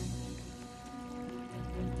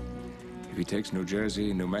 If he takes New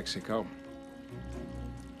Jersey, New Mexico,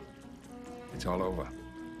 it's all over.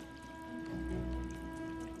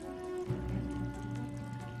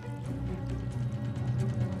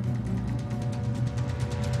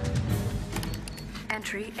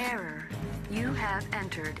 Entry error. You have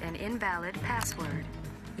entered an invalid password.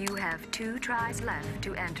 You have 2 tries left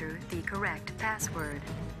to enter the correct password.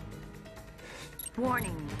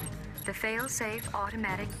 Warning. The fail-safe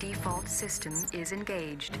automatic default system is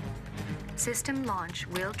engaged. System launch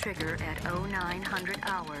will trigger at 0900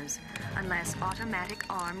 hours unless automatic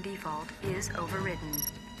ARM default is overridden.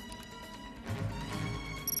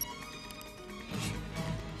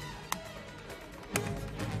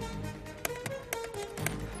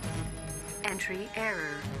 Entry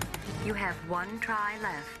error. You have 1 try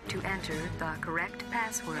left to enter the correct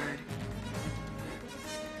password.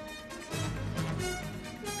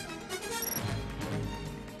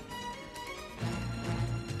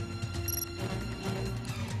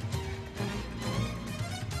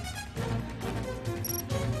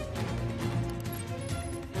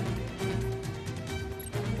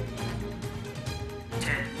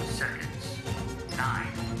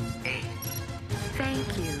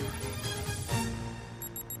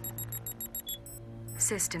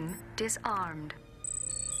 System disarmed.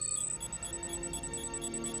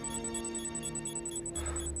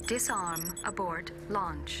 Disarm, abort,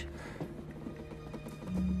 launch.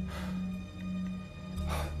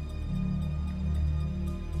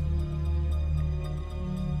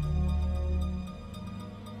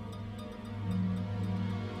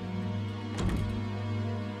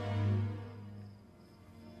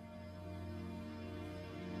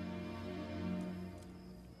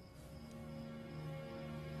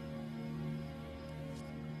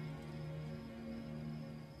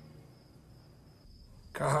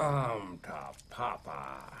 Come to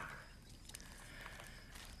Papa.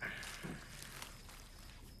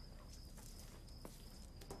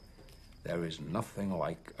 There is nothing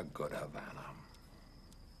like a good Havana.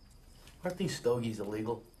 Aren't these stogies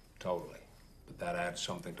illegal? Totally. But that adds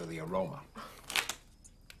something to the aroma.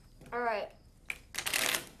 All right.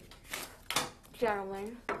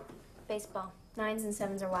 Gentlemen, baseball. 9s and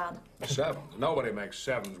 7s are wild. 7s? Nobody makes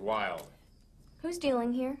 7s wild. Who's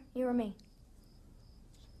dealing here? You or me?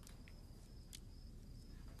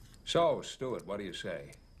 So, Stewart, what do you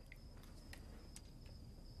say?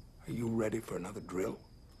 Are you ready for another drill?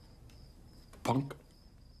 Punk?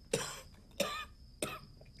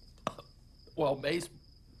 Well, Mace,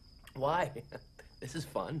 why? This is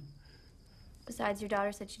fun. Besides, your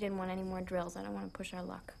daughter said she didn't want any more drills. I don't want to push our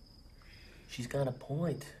luck. She's got a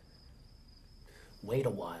point. Wait a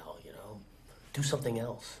while, you know. Do something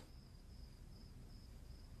else.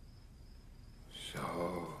 So,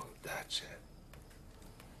 that's it.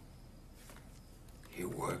 You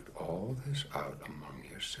worked all this out among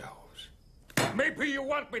yourselves. Maybe you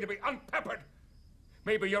want me to be unpeppered.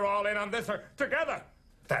 Maybe you're all in on this or together.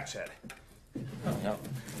 That's it. Now,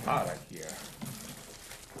 out of here.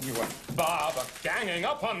 You and Bob are ganging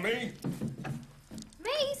up on me.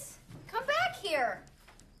 Mace, come back here.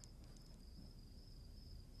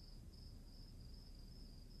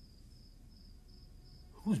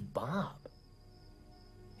 Who's Bob?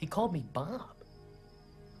 He called me Bob.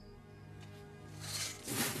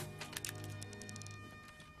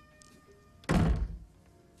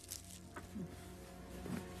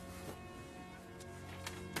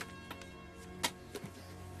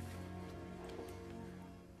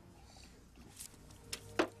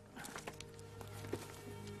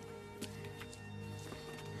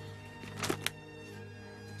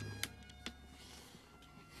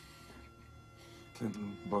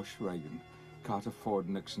 Clinton, Bush, Reagan, Carter, Ford,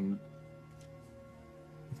 Nixon.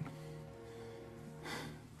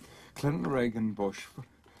 Clinton, Reagan, Bush,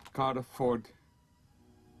 Carter, Ford.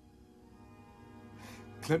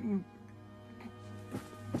 Clinton.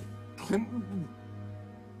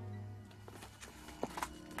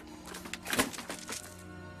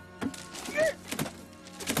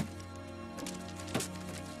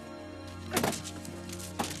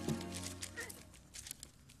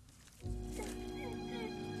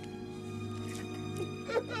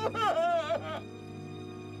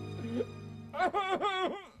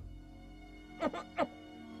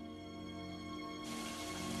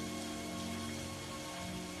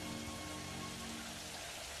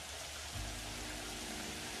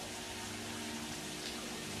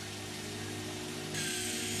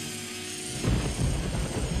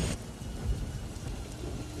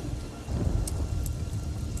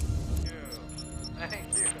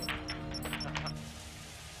 Thank you.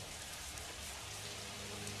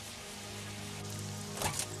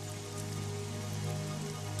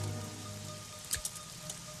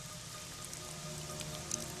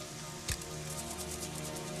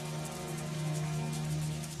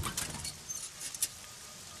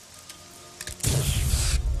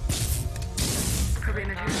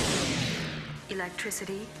 Perimeter.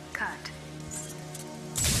 Electricity cut.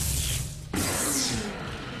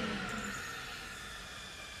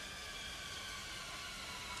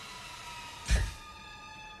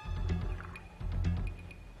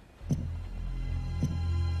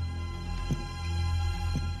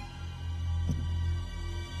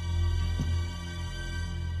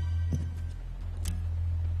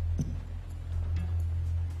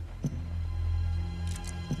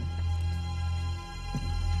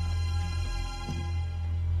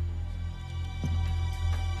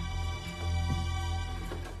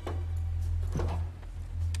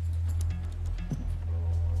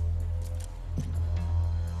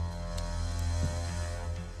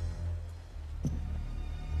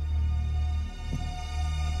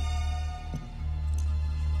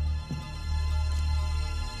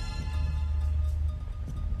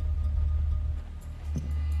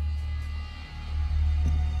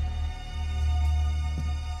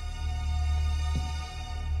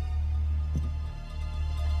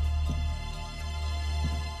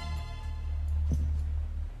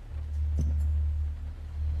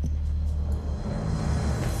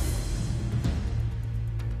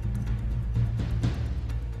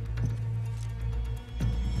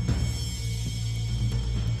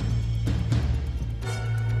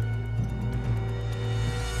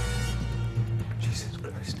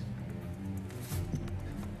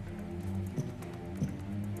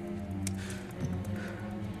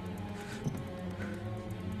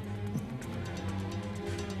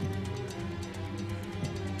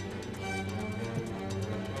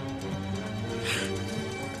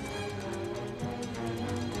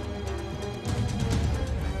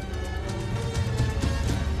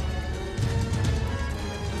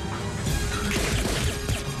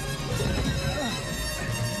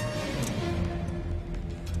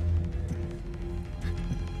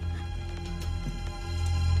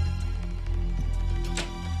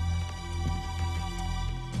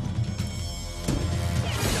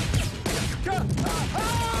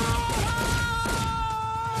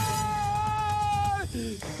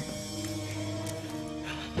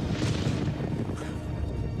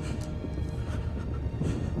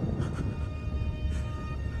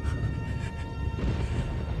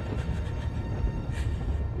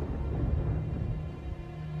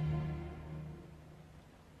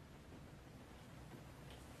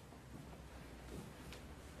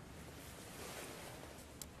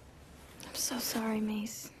 so sorry,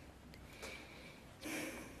 Mace.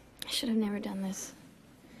 I should have never done this.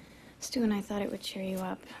 Stu and I thought it would cheer you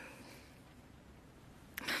up.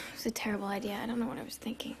 It was a terrible idea. I don't know what I was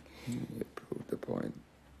thinking. You proved the point.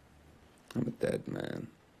 I'm a dead man.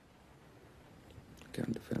 I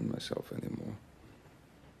can't defend myself anymore.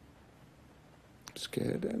 I'm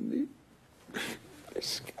scared, Andy. I'm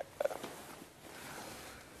scared.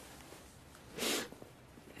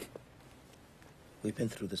 We've been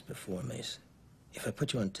through this before, Mace. If I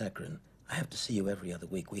put you on Tecrin, I have to see you every other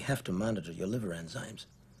week. We have to monitor your liver enzymes.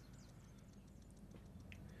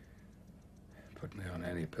 Put me on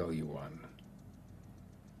any pill you want.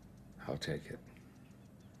 I'll take it.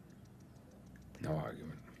 No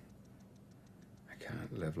argument. I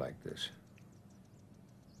can't live like this.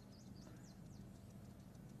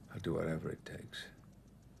 I'll do whatever it takes.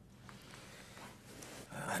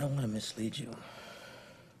 I don't want to mislead you.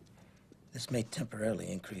 This may temporarily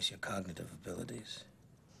increase your cognitive abilities.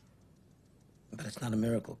 But it's not a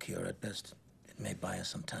miracle cure. At best, it may buy us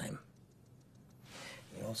some time.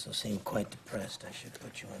 You also seem quite depressed. I should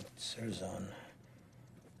put you on Sirzone.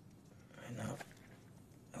 Now,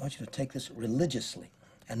 I want you to take this religiously,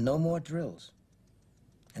 and no more drills.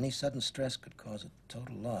 Any sudden stress could cause a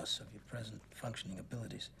total loss of your present functioning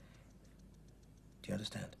abilities. Do you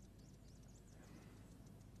understand?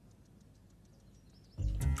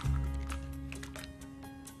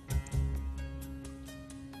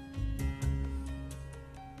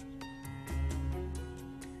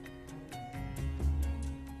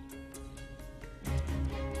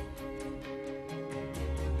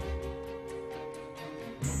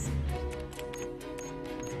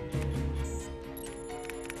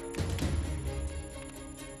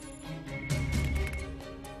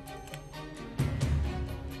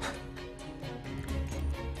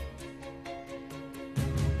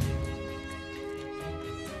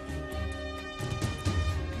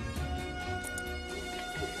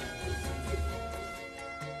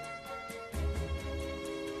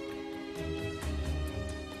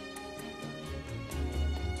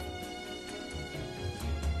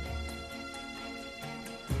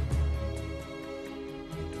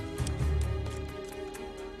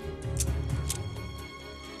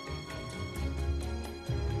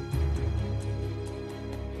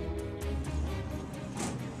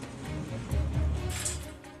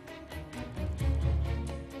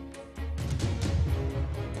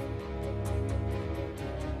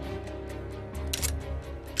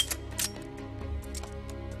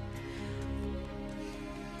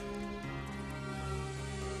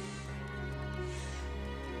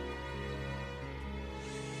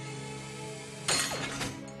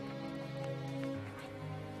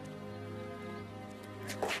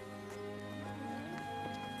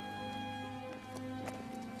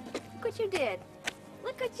 Look what you did.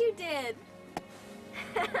 Look what you did.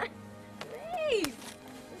 Mace,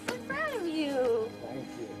 I'm so proud of you. Thank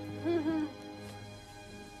you.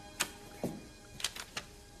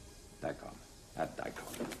 Dicom. At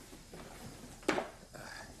Dicom.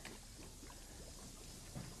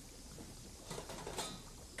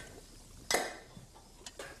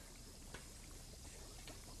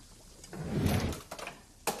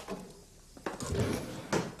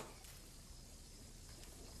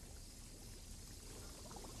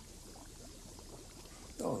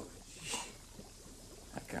 Oh,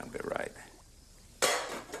 that can't be right.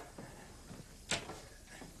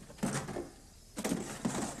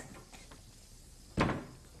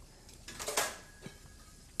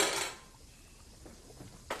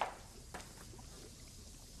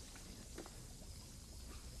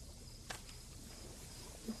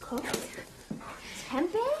 You cooked?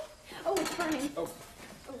 Tempeh? Oh, it's burning.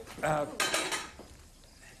 Oh.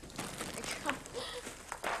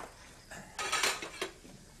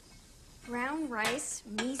 Brown rice,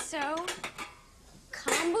 miso,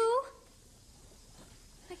 kombu.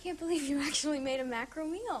 I can't believe you actually made a macro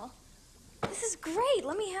meal. This is great.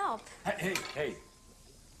 Let me help. Hey.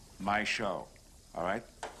 My show, all right?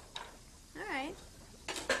 All right.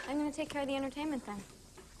 I'm going to take care of the entertainment then.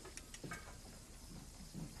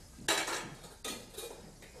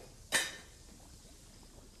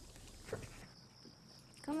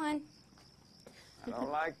 Come on. I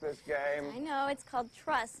don't like this game. I know. It's called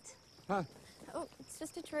trust. Huh? Oh, it's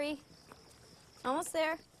just a tree. Almost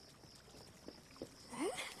there.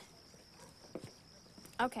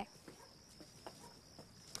 Okay.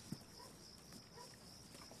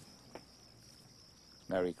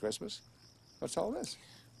 Merry Christmas. What's all this?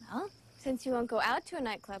 Well, since you won't go out to a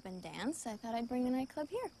nightclub and dance, I thought I'd bring the nightclub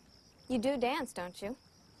here. You do dance, don't you?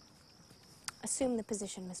 Assume the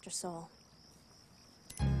position, Mr. Sowell.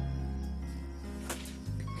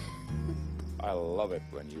 I love it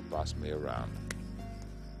when you boss me around.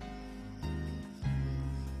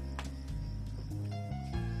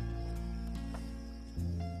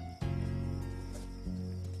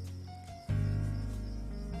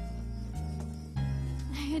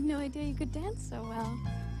 I had no idea you could dance so well.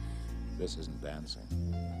 This isn't dancing.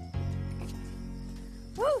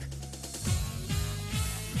 Woo!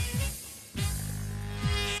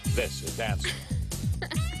 This is dancing.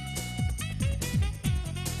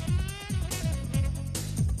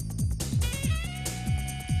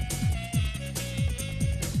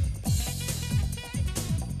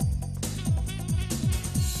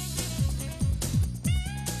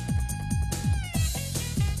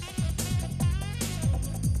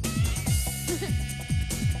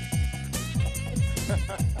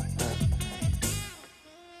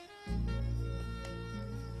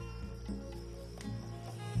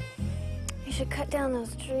 You should cut down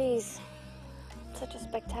those trees. Such a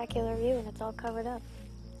spectacular view, and it's all covered up.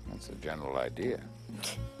 That's the general idea.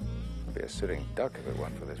 I'd be a sitting duck if it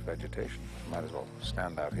weren't for this vegetation. Might as well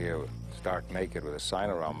stand out here stark naked with a sign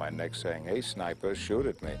around my neck saying, "Hey, snipers, shoot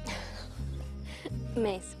at me."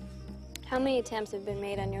 Mace, how many attempts have been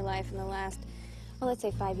made on your life in the last, well, let's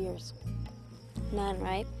say 5 years? None,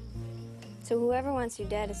 right? So whoever wants you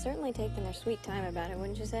dead has certainly taken their sweet time about it,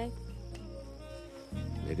 wouldn't you say?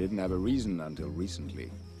 They didn't have a reason until recently.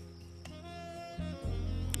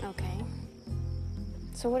 Okay.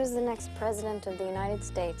 So what does the next president of the United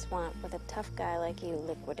States want with a tough guy like you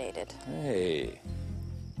liquidated? Hey,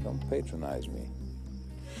 don't patronize me.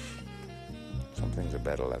 Some things are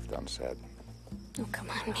better left unsaid. Oh, come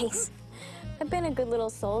on, Mace. I've been a good little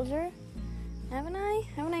soldier, haven't I?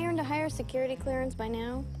 Haven't I earned a higher security clearance by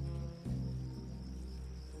now?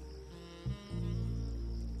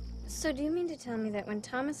 So do you mean to tell me that when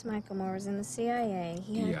Thomas Michael Moore was in the CIA,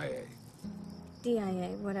 he had... DIA,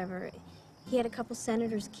 whatever. He had a couple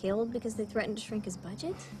senators killed because they threatened to shrink his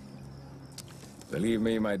budget? Believe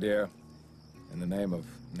me, my dear, in the name of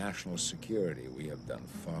national security, we have done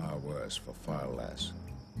far worse for far less.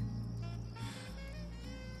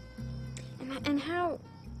 And how,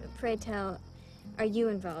 pray tell, are you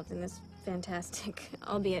involved in this fantastic,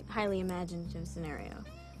 albeit highly imaginative scenario?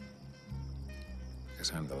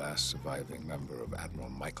 Because I'm the last surviving member of Admiral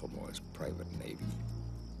Michael Moore's private navy.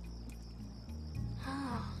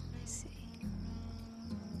 Oh, I see.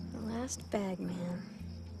 The last bagman.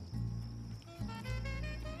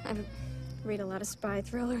 I read a lot of spy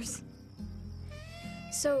thrillers.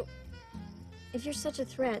 So, if you're such a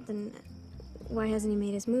threat, then why hasn't he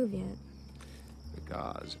made his move yet?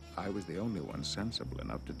 Because I was the only one sensible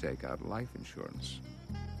enough to take out life insurance.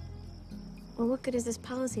 Well, what good is this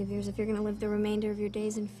policy of yours if you're going to live the remainder of your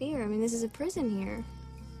days in fear? I mean, this is a prison here.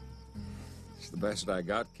 It's the best I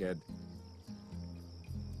got, kid.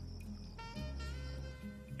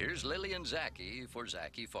 Here's Lily and Zachy for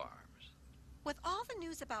Zachy Farms. With all the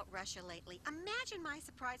news about Russia lately, imagine my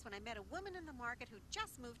surprise when I met a woman in the market who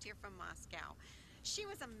just moved here from Moscow. She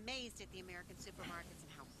was amazed at the American supermarkets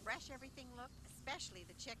and how fresh everything looked, especially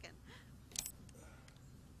the chicken.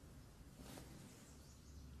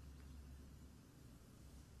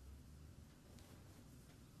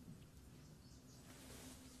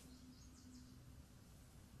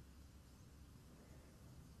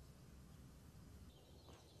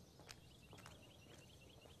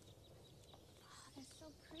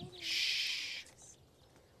 Shh.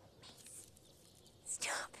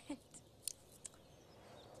 Stop it.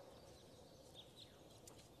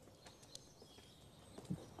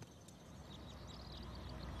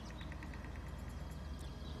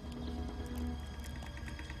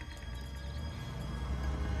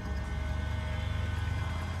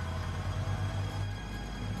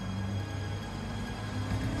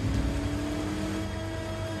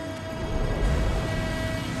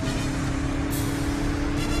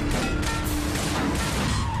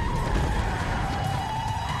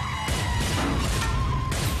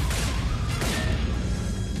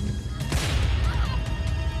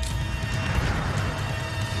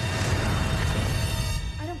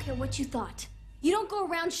 What you thought. You don't go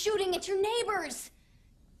around shooting at your neighbors.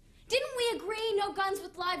 Didn't we agree no guns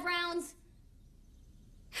with live rounds?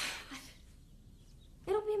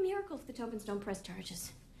 It'll be a miracle if the Tobins don't press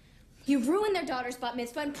charges. You ruined their daughter's bat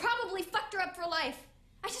mitzvah and probably fucked her up for life.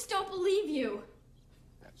 I just don't believe you.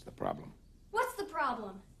 That's the problem. What's the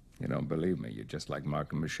problem? You don't believe me. You're just like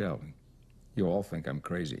Mark and Michelle. You all think I'm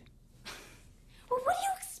crazy. Well, what do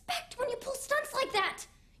you expect when you pull stunts like that?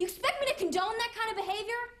 You expect me to condone that kind of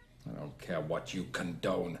behavior? I don't care what you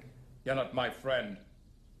condone. You're not my friend.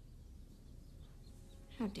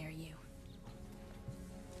 How dare you?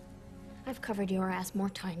 I've covered your ass more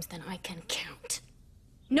times than I can count.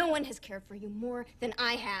 No one has cared for you more than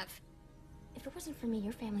I have. If it wasn't for me,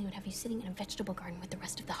 your family would have you sitting in a vegetable garden with the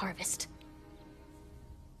rest of the harvest.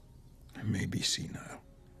 I may be senile,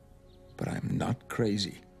 but I'm not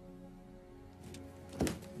crazy.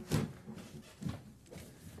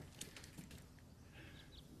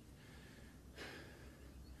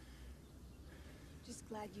 Just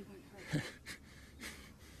glad you weren't hurt.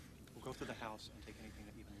 We'll go through the house and take anything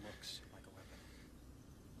that even looks like a weapon.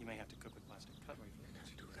 You may have to cook with plastic cutlery for the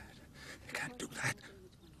next 2 days. You can't do that.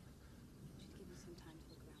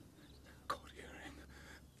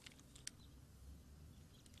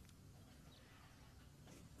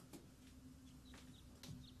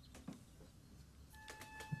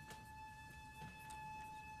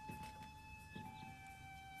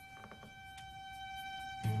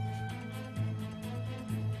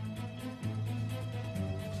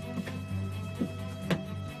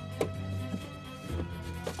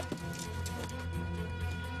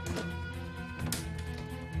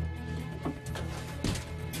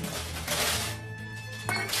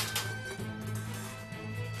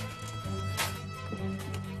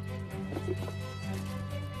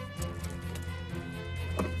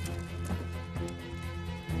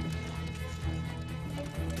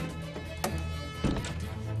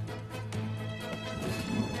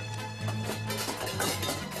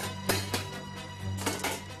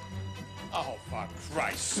 Oh, for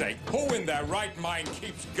Christ's sake, who in their right mind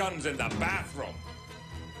keeps guns in the bathroom?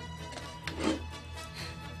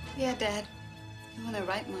 Yeah, Dad. I'm in the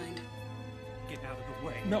right mind. Get out of the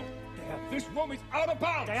way. No, Dad, this room is out of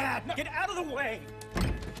bounds! Dad, no. Get out of the way!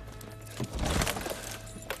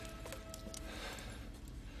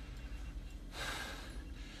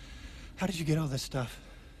 How did you get all this stuff?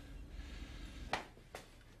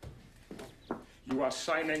 You are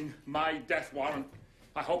signing my death warrant.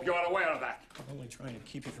 I hope you are aware of that. I'm only trying to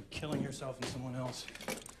keep you from killing yourself and someone else.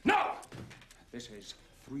 No! This is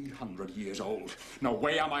 300 years old. No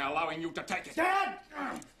way am I allowing you to take it. Dad!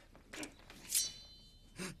 Dad!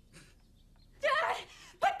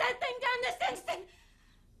 Put that thing down this instant!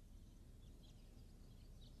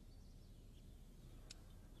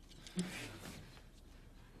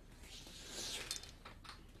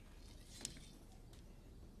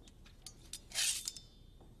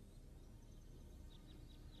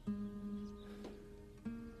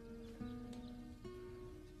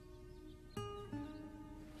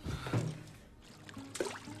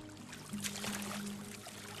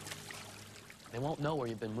 They won't know where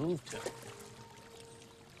you've been moved to.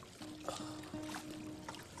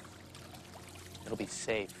 It'll be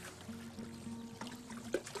safe.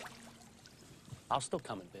 I'll still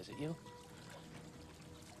come and visit you.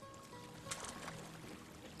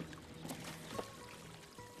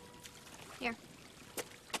 Here.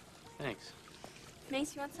 Thanks.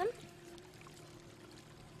 Mace, you want some?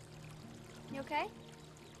 You okay?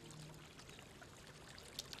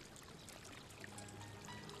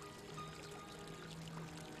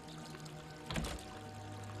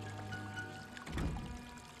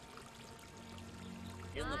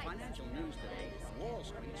 In the financial news today, Wall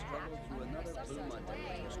Street struggled through another blue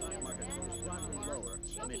Monday as the stock market closed broadly lower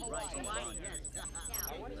amid rising bond yields.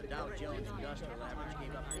 The Dow Jones Industrial Average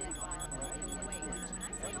gave up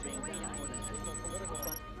 85 being down more than Political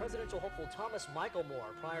front, presidential hopeful Thomas Michael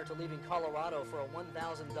Moore, prior to leaving Colorado for a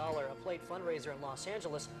 $1,000 a plate fundraiser in Los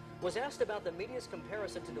Angeles, was asked about the media's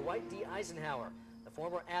comparison to Dwight D. Eisenhower. The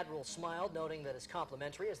former admiral smiled, noting that as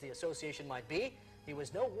complimentary as the association might be, he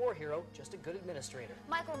was no war hero, just a good administrator.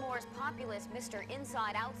 Michael Moore's populist Mr.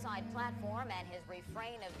 Inside-Outside platform and his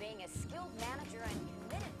refrain of being a skilled manager and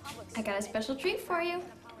committed public I got a special treat for you.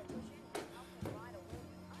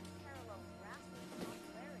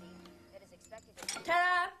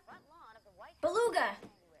 Ta-da! Beluga!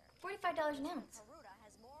 $45 an ounce.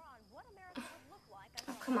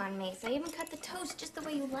 Oh, come on, Mace. I even cut the toast just the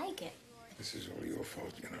way you like it. This is all your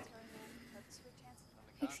fault, you know.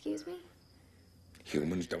 Excuse me?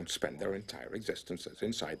 Humans don't spend their entire existences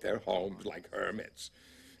inside their homes like hermits.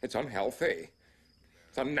 It's unhealthy.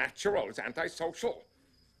 It's unnatural. It's antisocial.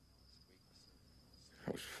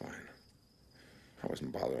 I was fine. I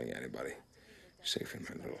wasn't bothering anybody. Safe in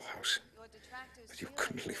my little house. But you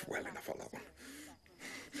couldn't leave well enough alone.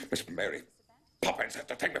 Miss Mary Poppins had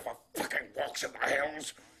to take me for fucking walks in the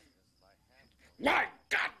hills. Why?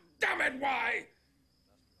 God damn it, why?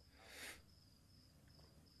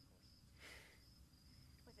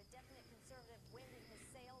 With a definite conservative wind in his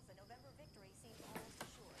sails, a November victory seemed almost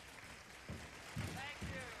assured. Thank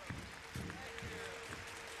you.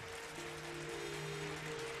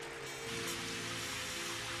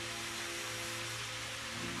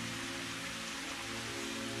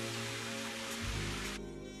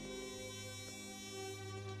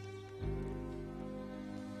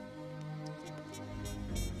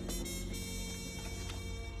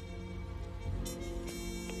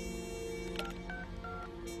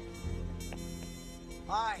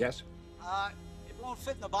 Hi. Yes? It won't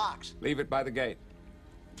fit in the box. Leave it by the gate.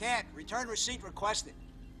 Can't. Return receipt requested.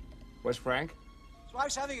 Where's Frank? His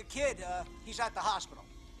wife's having a kid. He's at the hospital.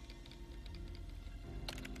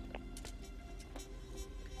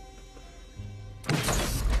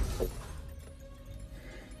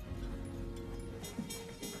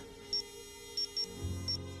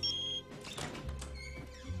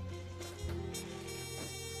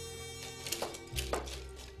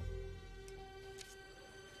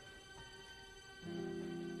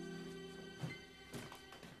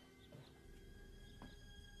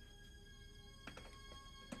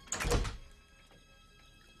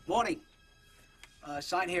 Morning.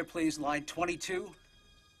 Sign here, please. Line 22.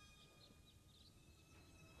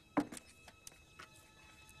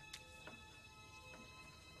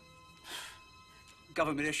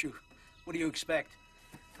 Government issue. What do you expect?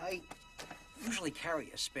 I usually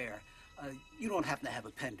carry a spare. You don't happen to have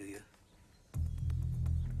a pen, do you?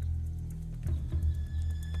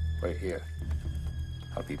 Wait here.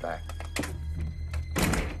 I'll be back.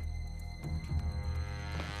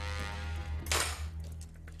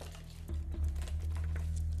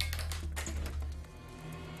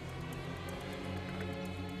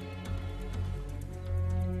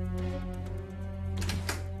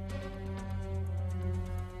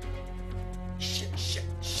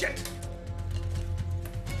 Shit!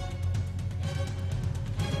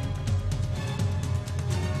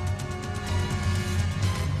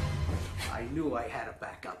 I knew I had a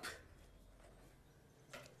backup.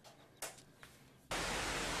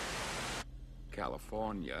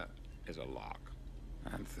 California is a lock,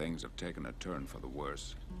 and things have taken a turn for the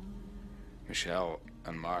worse. Michelle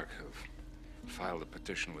and Mark have filed a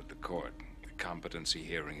petition with the court. The competency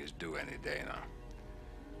hearing is due any day now.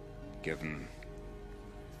 Given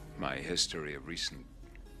my history of recent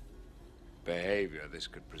behavior, this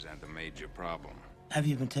could present a major problem. Have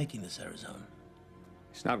you been taking this, Arizona?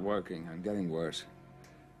 It's not working. I'm getting worse.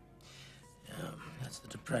 That's the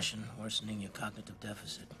depression worsening your cognitive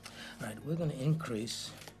deficit. All right, we're going to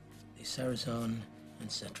increase the Sarazone and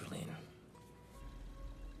Sertraline.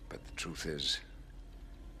 But the truth is,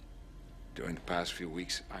 during the past few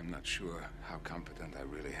weeks, I'm not sure how competent I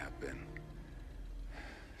really have been.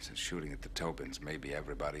 Since shooting at the Tobins, maybe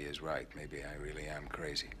everybody is right. Maybe I really am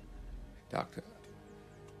crazy. Doctor,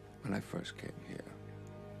 when I first came here,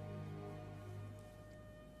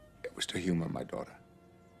 it was to humor my daughter.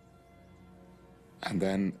 And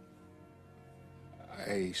then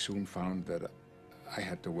I soon found that I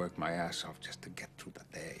had to work my ass off just to get through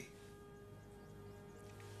the day.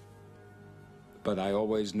 But I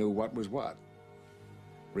always knew what was what.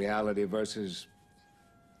 Reality versus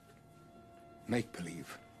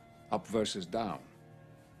make-believe. Up versus down.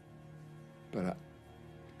 But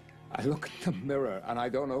I look in the mirror and I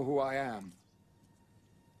don't know who I am.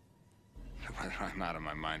 Whether I'm out of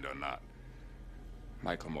my mind or not,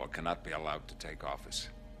 Michael Moore cannot be allowed to take office.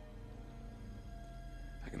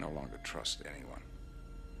 I can no longer trust anyone.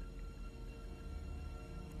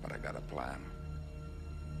 But I got a plan.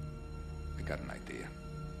 I got an idea.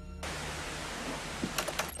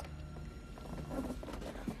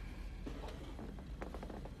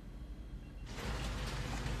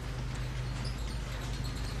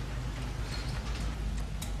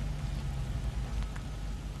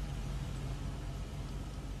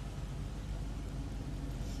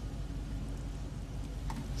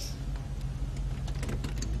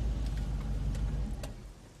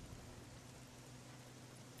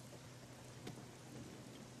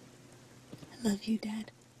 I love you,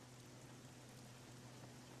 Dad.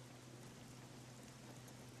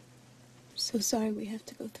 I'm so sorry we have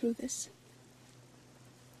to go through this.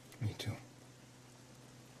 Me too.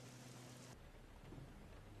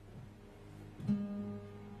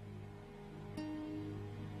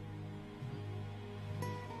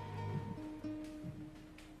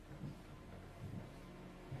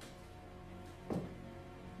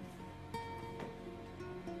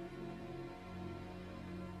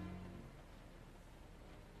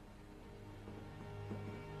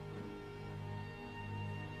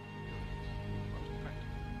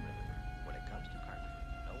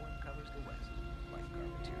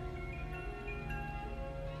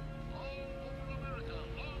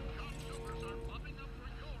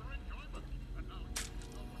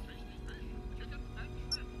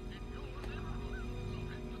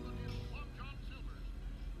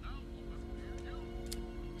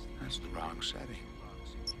 That's the wrong setting.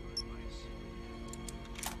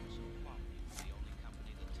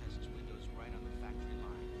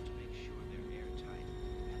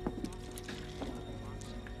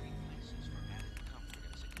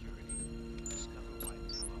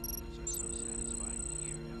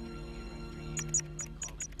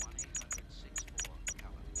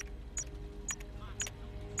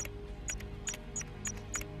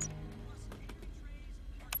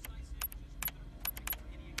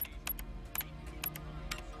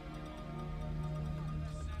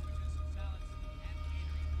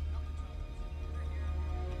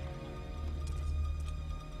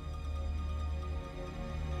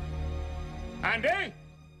 Andy?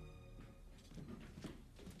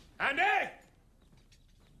 Andy?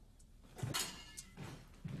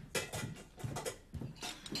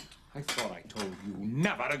 I thought I told you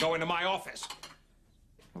never to go into my office.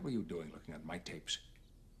 What were you doing looking at my tapes?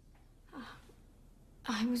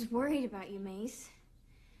 I was worried about you, Mace.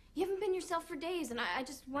 You haven't been yourself for days, and I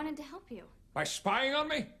just wanted to help you. By spying on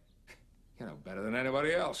me? You know better than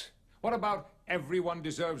anybody else. What about everyone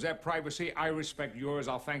deserves their privacy? I respect yours.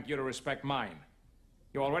 I'll thank you to respect mine.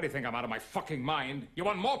 You already think I'm out of my fucking mind. You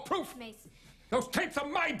want more proof? Mace. Those tapes are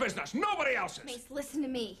my business, nobody else's. Mace, listen to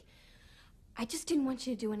me. I just didn't want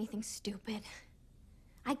you to do anything stupid.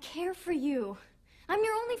 I care for you. I'm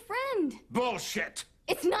your only friend. Bullshit.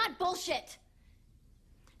 It's not bullshit.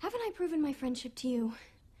 Haven't I proven my friendship to you?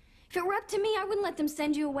 If it were up to me, I wouldn't let them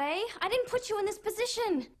send you away. I didn't put you in this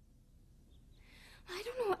position. I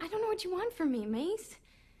don't know what you want from me, Mace.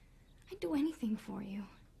 I'd do anything for you.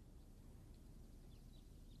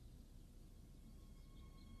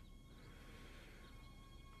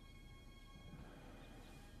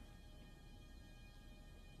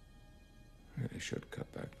 Really should cut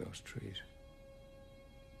back those trees.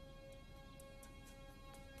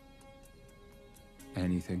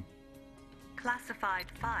 Anything? Classified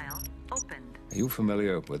file opened. Are you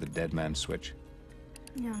familiar with the dead man's switch?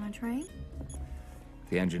 You on a train? If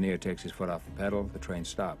the engineer takes his foot off the pedal, the train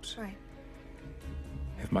stops. Right.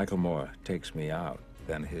 If Michael Moore takes me out,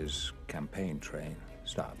 then his campaign train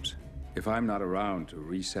stops. If I'm not around to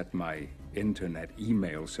reset my internet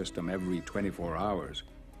email system every 24 hours,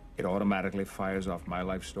 it automatically fires off my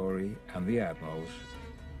life story and the Admiral's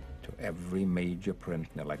to every major print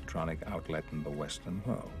and electronic outlet in the Western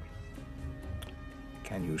world.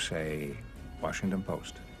 Can you say Washington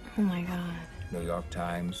Post? Oh my God. New York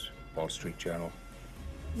Times, Wall Street Journal?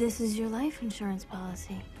 This is your life insurance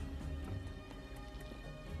policy.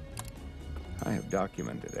 I have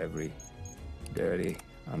documented every dirty,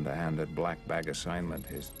 underhanded black bag assignment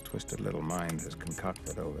his twisted little mind has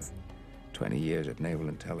concocted over 20 years at Naval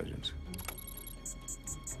Intelligence.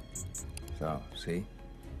 So, see?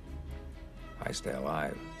 I stay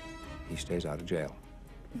alive. He stays out of jail.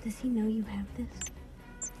 Does he know you have this?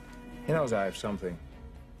 He knows I have something.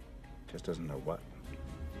 Just doesn't know what.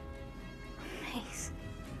 Mace.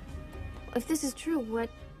 If this is true, what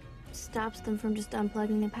stops them from just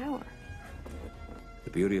unplugging the power? The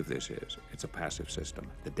beauty of this is, it's a passive system.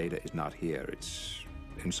 The data is not here. It's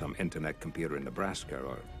in some internet computer in Nebraska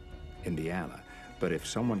or Indiana. But if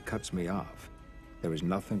someone cuts me off, there is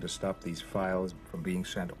nothing to stop these files from being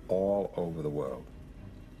sent all over the world.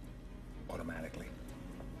 Automatically.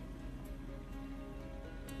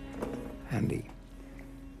 Andy,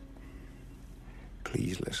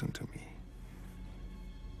 please listen to me.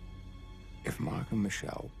 If Mark and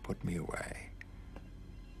Michelle put me away,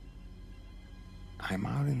 I'm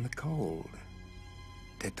out in the cold.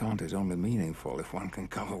 Détente is only meaningful if one can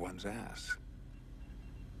cover one's ass.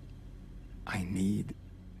 I need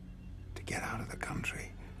to get out of the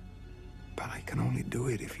country, but I can only do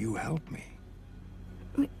it if you help me.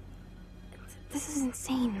 This is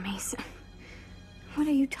insane, Mace. What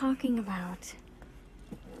are you talking about?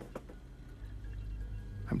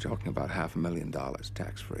 I'm talking about $500,000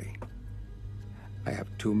 tax-free. I have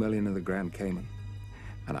 $2 million in the Grand Cayman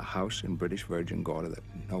and a house in British Virgin Gorda that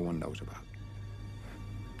no one knows about.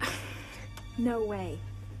 No way.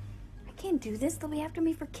 I can't do this. They'll be after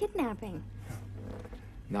me for kidnapping.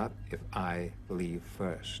 Not if I leave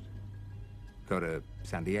first. Go to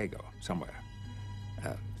San Diego, somewhere.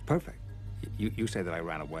 Perfect. You say that I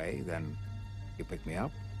ran away, then you pick me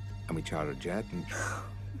up, and we charter a jet, and...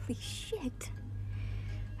 Holy shit.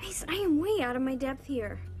 Mace, I am way out of my depth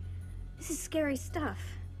here. This is scary stuff.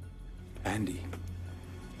 Andy.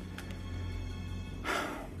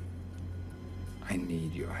 I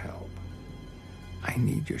need your help. I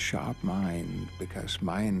need your sharp mind, because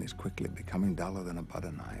mine is quickly becoming duller than a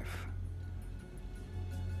butter knife.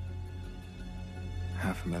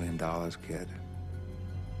 $500,000, kid.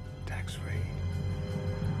 Tax-free.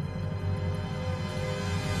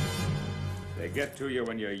 They get to you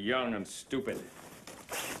when you're young and stupid.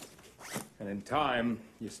 And in time,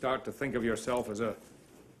 you start to think of yourself as a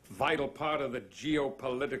vital part of the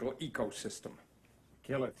geopolitical ecosystem.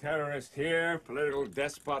 Kill a terrorist here, political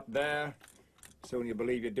despot there. Soon you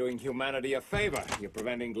believe you're doing humanity a favor. You're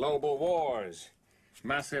preventing global wars,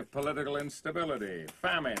 massive political instability,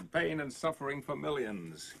 famine, pain, and suffering for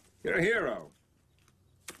millions. You're a hero.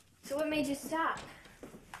 So what made you stop?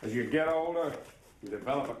 As you get older, you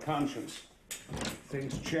develop a conscience.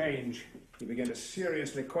 Things change. You begin to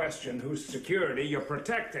seriously question whose security you're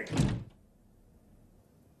protecting.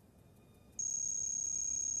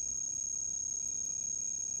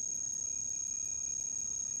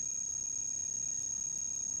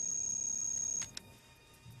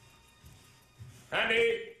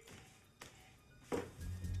 Andy!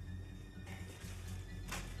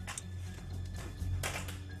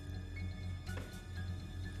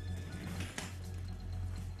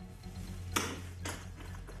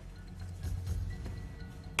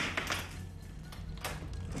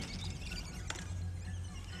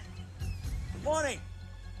 Morning.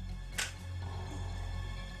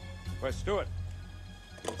 Where's Stewart?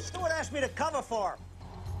 Stewart asked me to cover for him.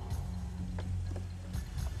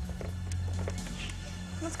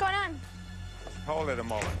 What's going on? Hold it a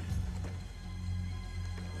moment.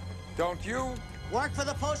 Don't you? Work for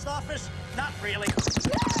the post office? Not really.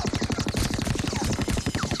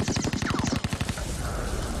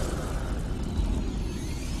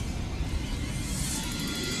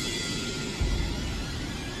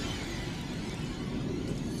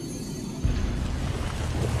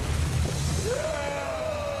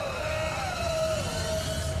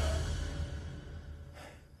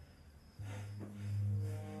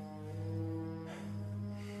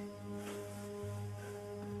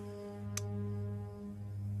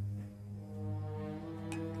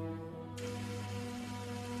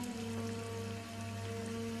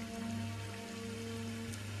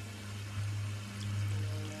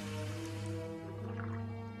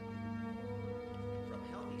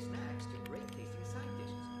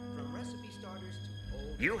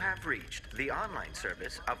 You have reached the online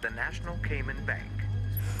service of the National Cayman Bank.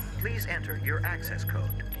 Please enter your access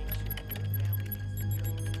code.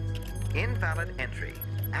 Invalid entry.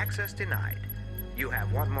 Access denied. You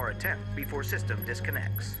have one more attempt before system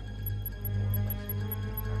disconnects.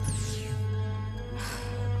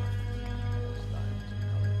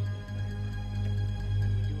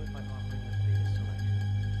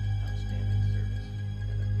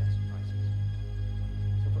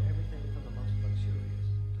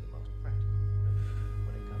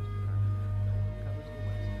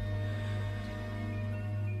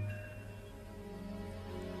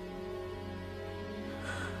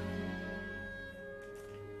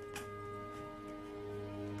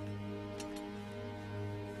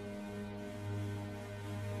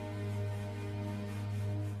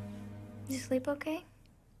 You sleep okay?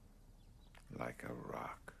 Like a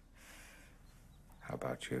rock. How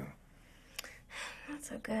about you? Not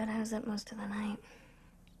so good. I was up most of the night.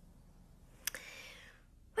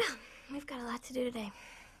 Well, we've got a lot to do today.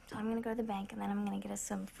 So I'm gonna go to the bank and then I'm gonna get us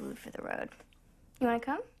some food for the road. You wanna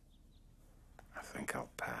come? I think I'll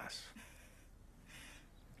pass.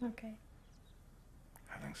 Okay.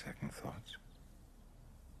 Having second thoughts?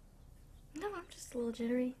 No, I'm just a little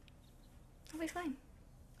jittery. I'll be fine.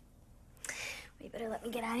 Well, you better let me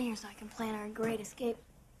get out of here so I can plan our great escape.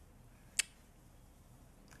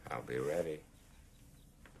 I'll be ready.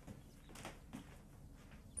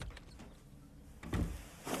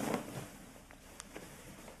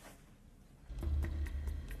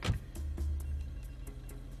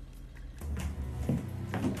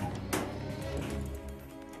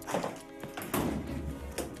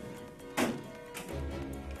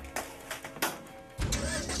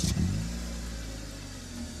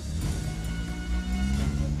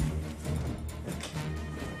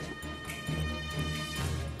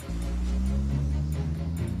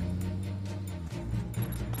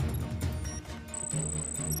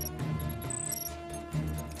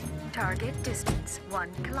 Target distance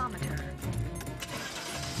 1 kilometer.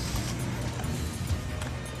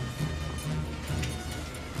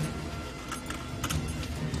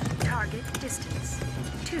 Target distance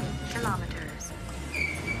 2 kilometers.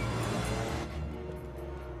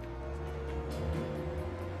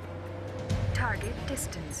 Target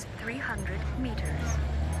distance 300 meters.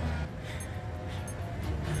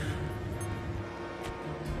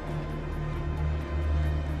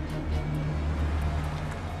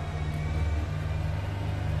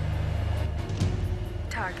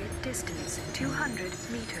 Target distance 200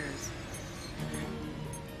 meters.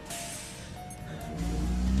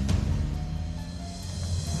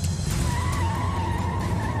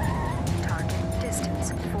 Target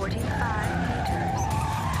distance 45 meters.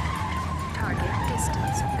 Target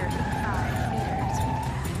distance 35 meters.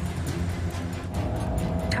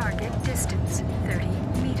 Target distance 30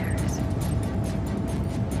 meters.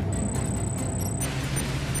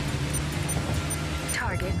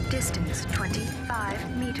 Target distance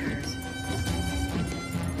 25 meters.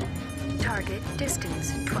 Target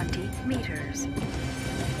distance 20 meters.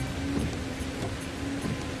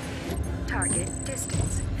 Target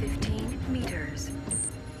distance 15 meters.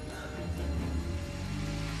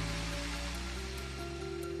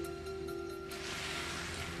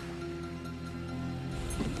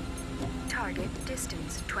 Target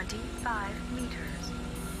distance 25 meters.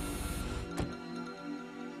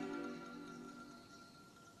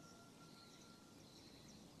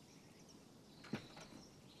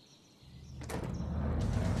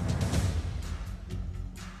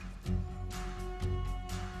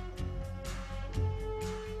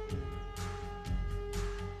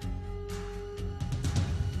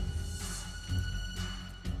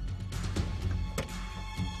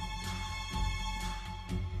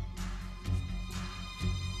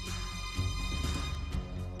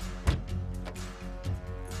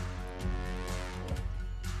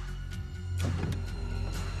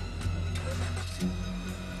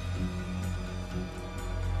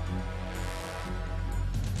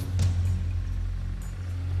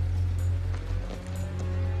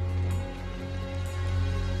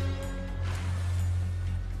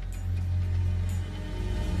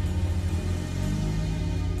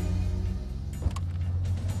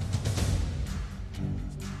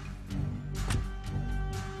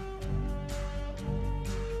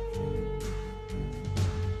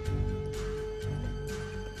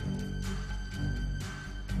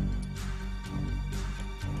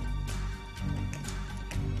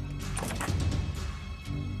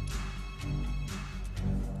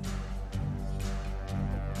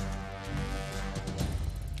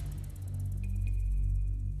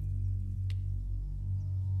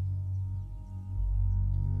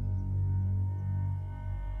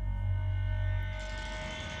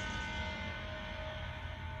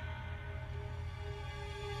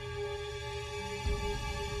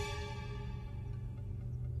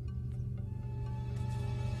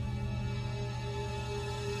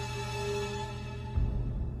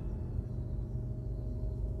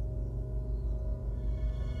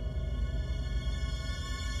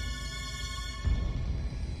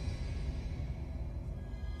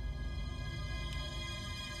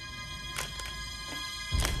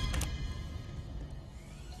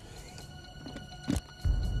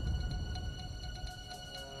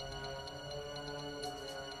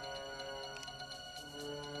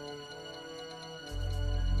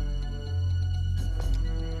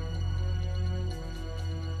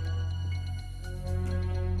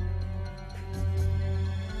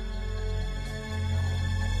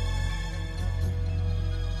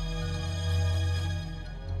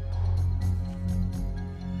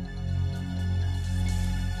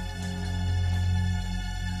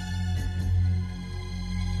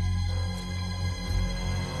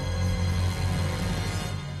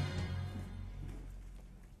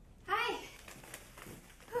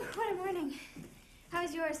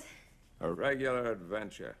 was yours? A regular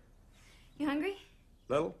adventure. You hungry?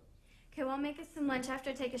 Little? Okay, well, I'll make us some lunch after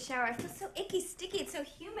I take a shower. I feel so icky, sticky. It's so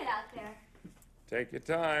humid out there. Take your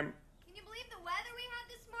time. Can you believe the weather we had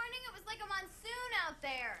this morning? It was like a monsoon out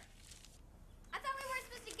there. I thought we weren't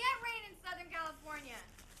supposed to get rain in Southern California.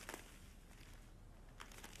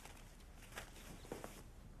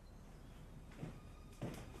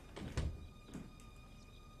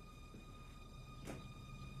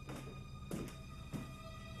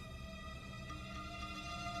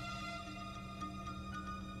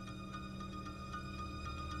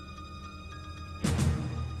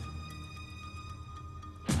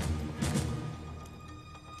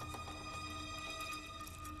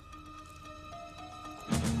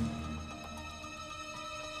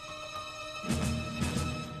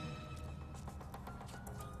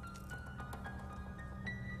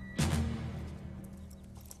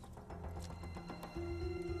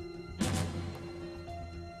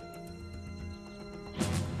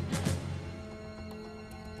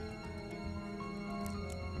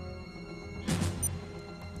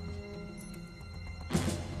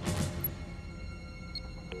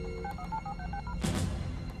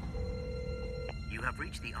 You have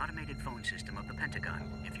reached the automated phone system of the Pentagon.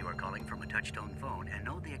 If you are calling from a touch-tone phone and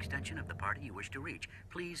know the extension of the party you wish to reach,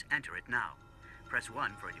 please enter it now. Press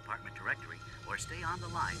 1 for a department directory or stay on the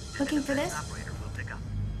line. Looking for this? Operator will pick up.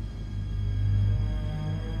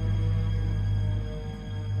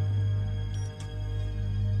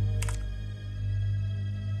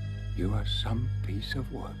 You are some piece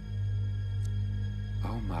of work.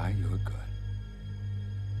 Oh my, you're good.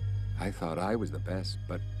 I thought I was the best,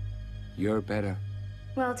 but you're better.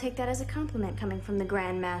 Well, take that as a compliment coming from the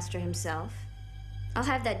Grand Master himself. I'll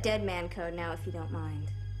have that dead man code now if you don't mind.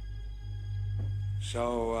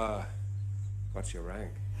 So, what's your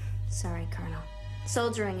rank? Sorry, Colonel.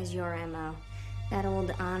 Soldiering is your MO. That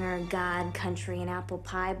old honor, God, country, and apple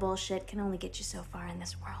pie bullshit can only get you so far in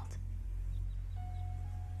this world.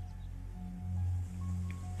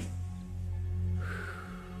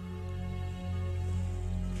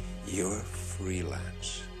 You're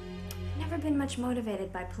freelance. Never been much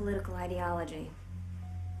motivated by political ideology.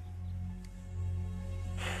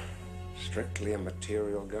 Strictly a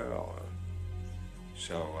material girl, huh?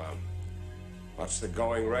 So, what's the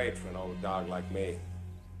going rate for an old dog like me?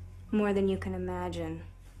 More than you can imagine.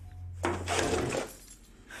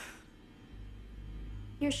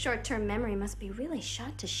 Your short-term memory must be really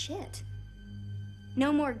shot to shit.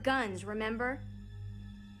 No more guns, remember?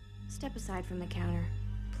 Step aside from the counter,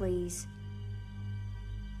 please.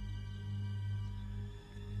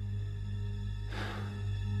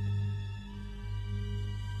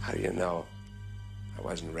 How do you know I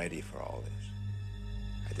wasn't ready for all this?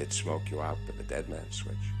 I did smoke you out with the dead man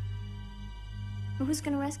switch. Well, who's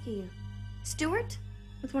gonna rescue you? Stewart?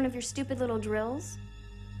 With one of your stupid little drills?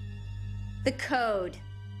 The code.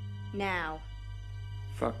 Now.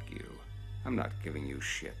 Fuck you. I'm not giving you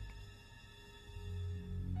shit.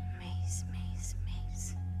 Mace, Mace,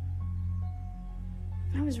 Mace.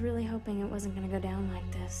 I was really hoping it wasn't gonna go down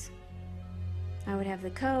like this. I would have the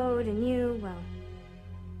code, and you, well,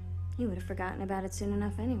 you would have forgotten about it soon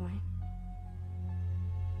enough anyway.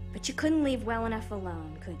 But you couldn't leave well enough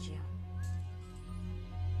alone, could you?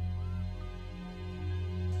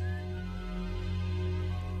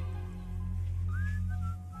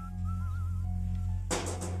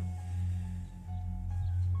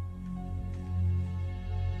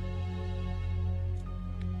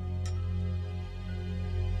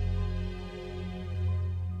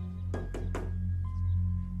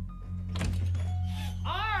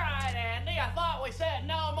 Said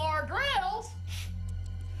no more drills.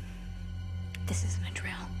 This isn't a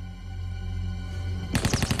drill.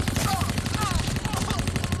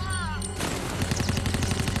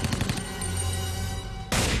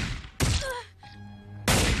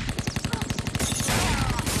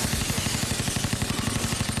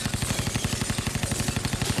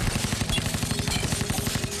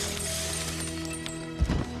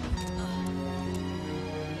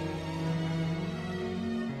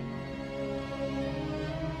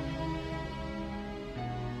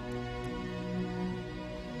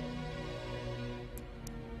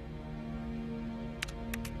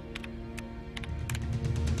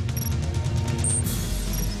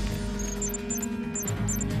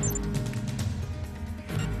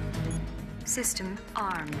 System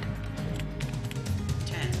armed.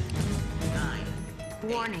 10,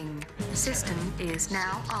 9. Warning. System is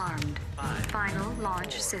now armed. Final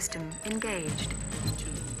launch system engaged. 2,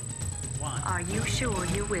 1. Are you sure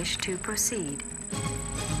you wish to proceed?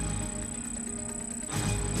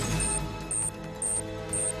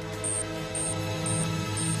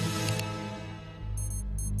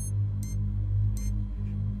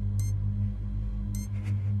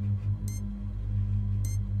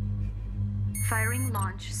 Firing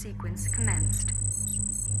launch sequence commenced.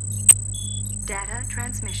 Data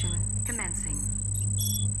transmission commencing.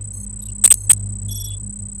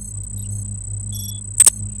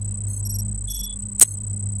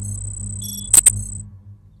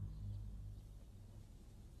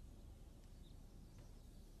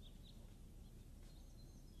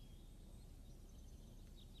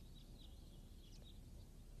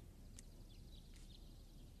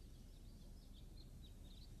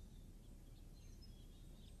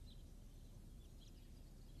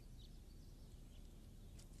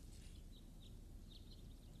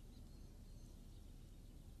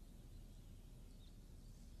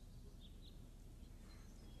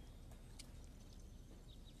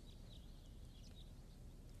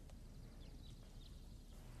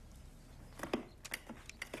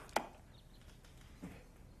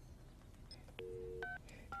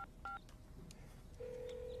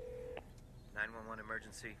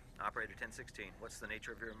 Emergency. Operator 1016. What's the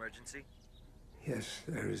nature of your emergency? Yes,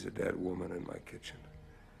 there is a dead woman in my kitchen.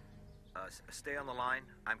 Stay on the line.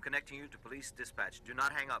 I'm connecting you to police dispatch. Do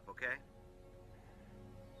not hang up, okay?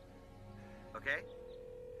 Okay?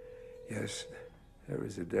 Yes, there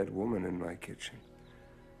is a dead woman in my kitchen.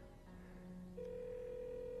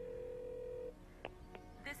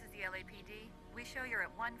 This is the LAPD. We show you're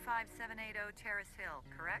at 15780 Terrace Hill,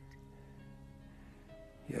 correct?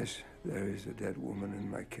 Yes, there is a dead woman in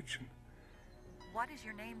my kitchen. What is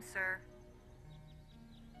your name, sir?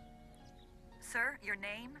 Sir, your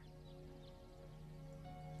name?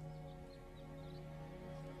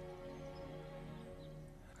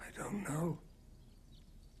 I don't know.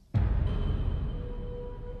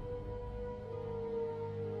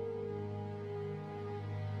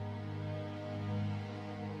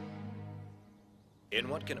 In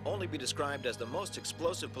what can only be described as the most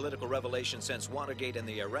explosive political revelation since Watergate and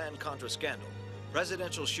the Iran-Contra scandal,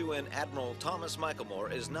 presidential shoo-in Admiral Thomas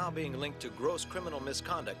Michaelmore is now being linked to gross criminal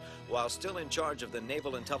misconduct while still in charge of the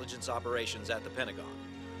naval intelligence operations at the Pentagon.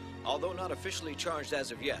 Although not officially charged as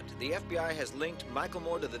of yet, the FBI has linked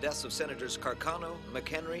Michaelmore to the deaths of Senators Carcano,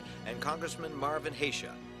 McHenry, and Congressman Marvin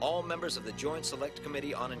Haysha, all members of the Joint Select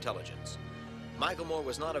Committee on Intelligence. Michaelmore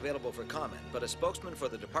was not available for comment, but a spokesman for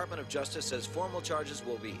the Department of Justice says formal charges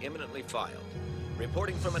will be imminently filed.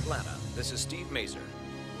 Reporting from Atlanta, this is Steve Mazur.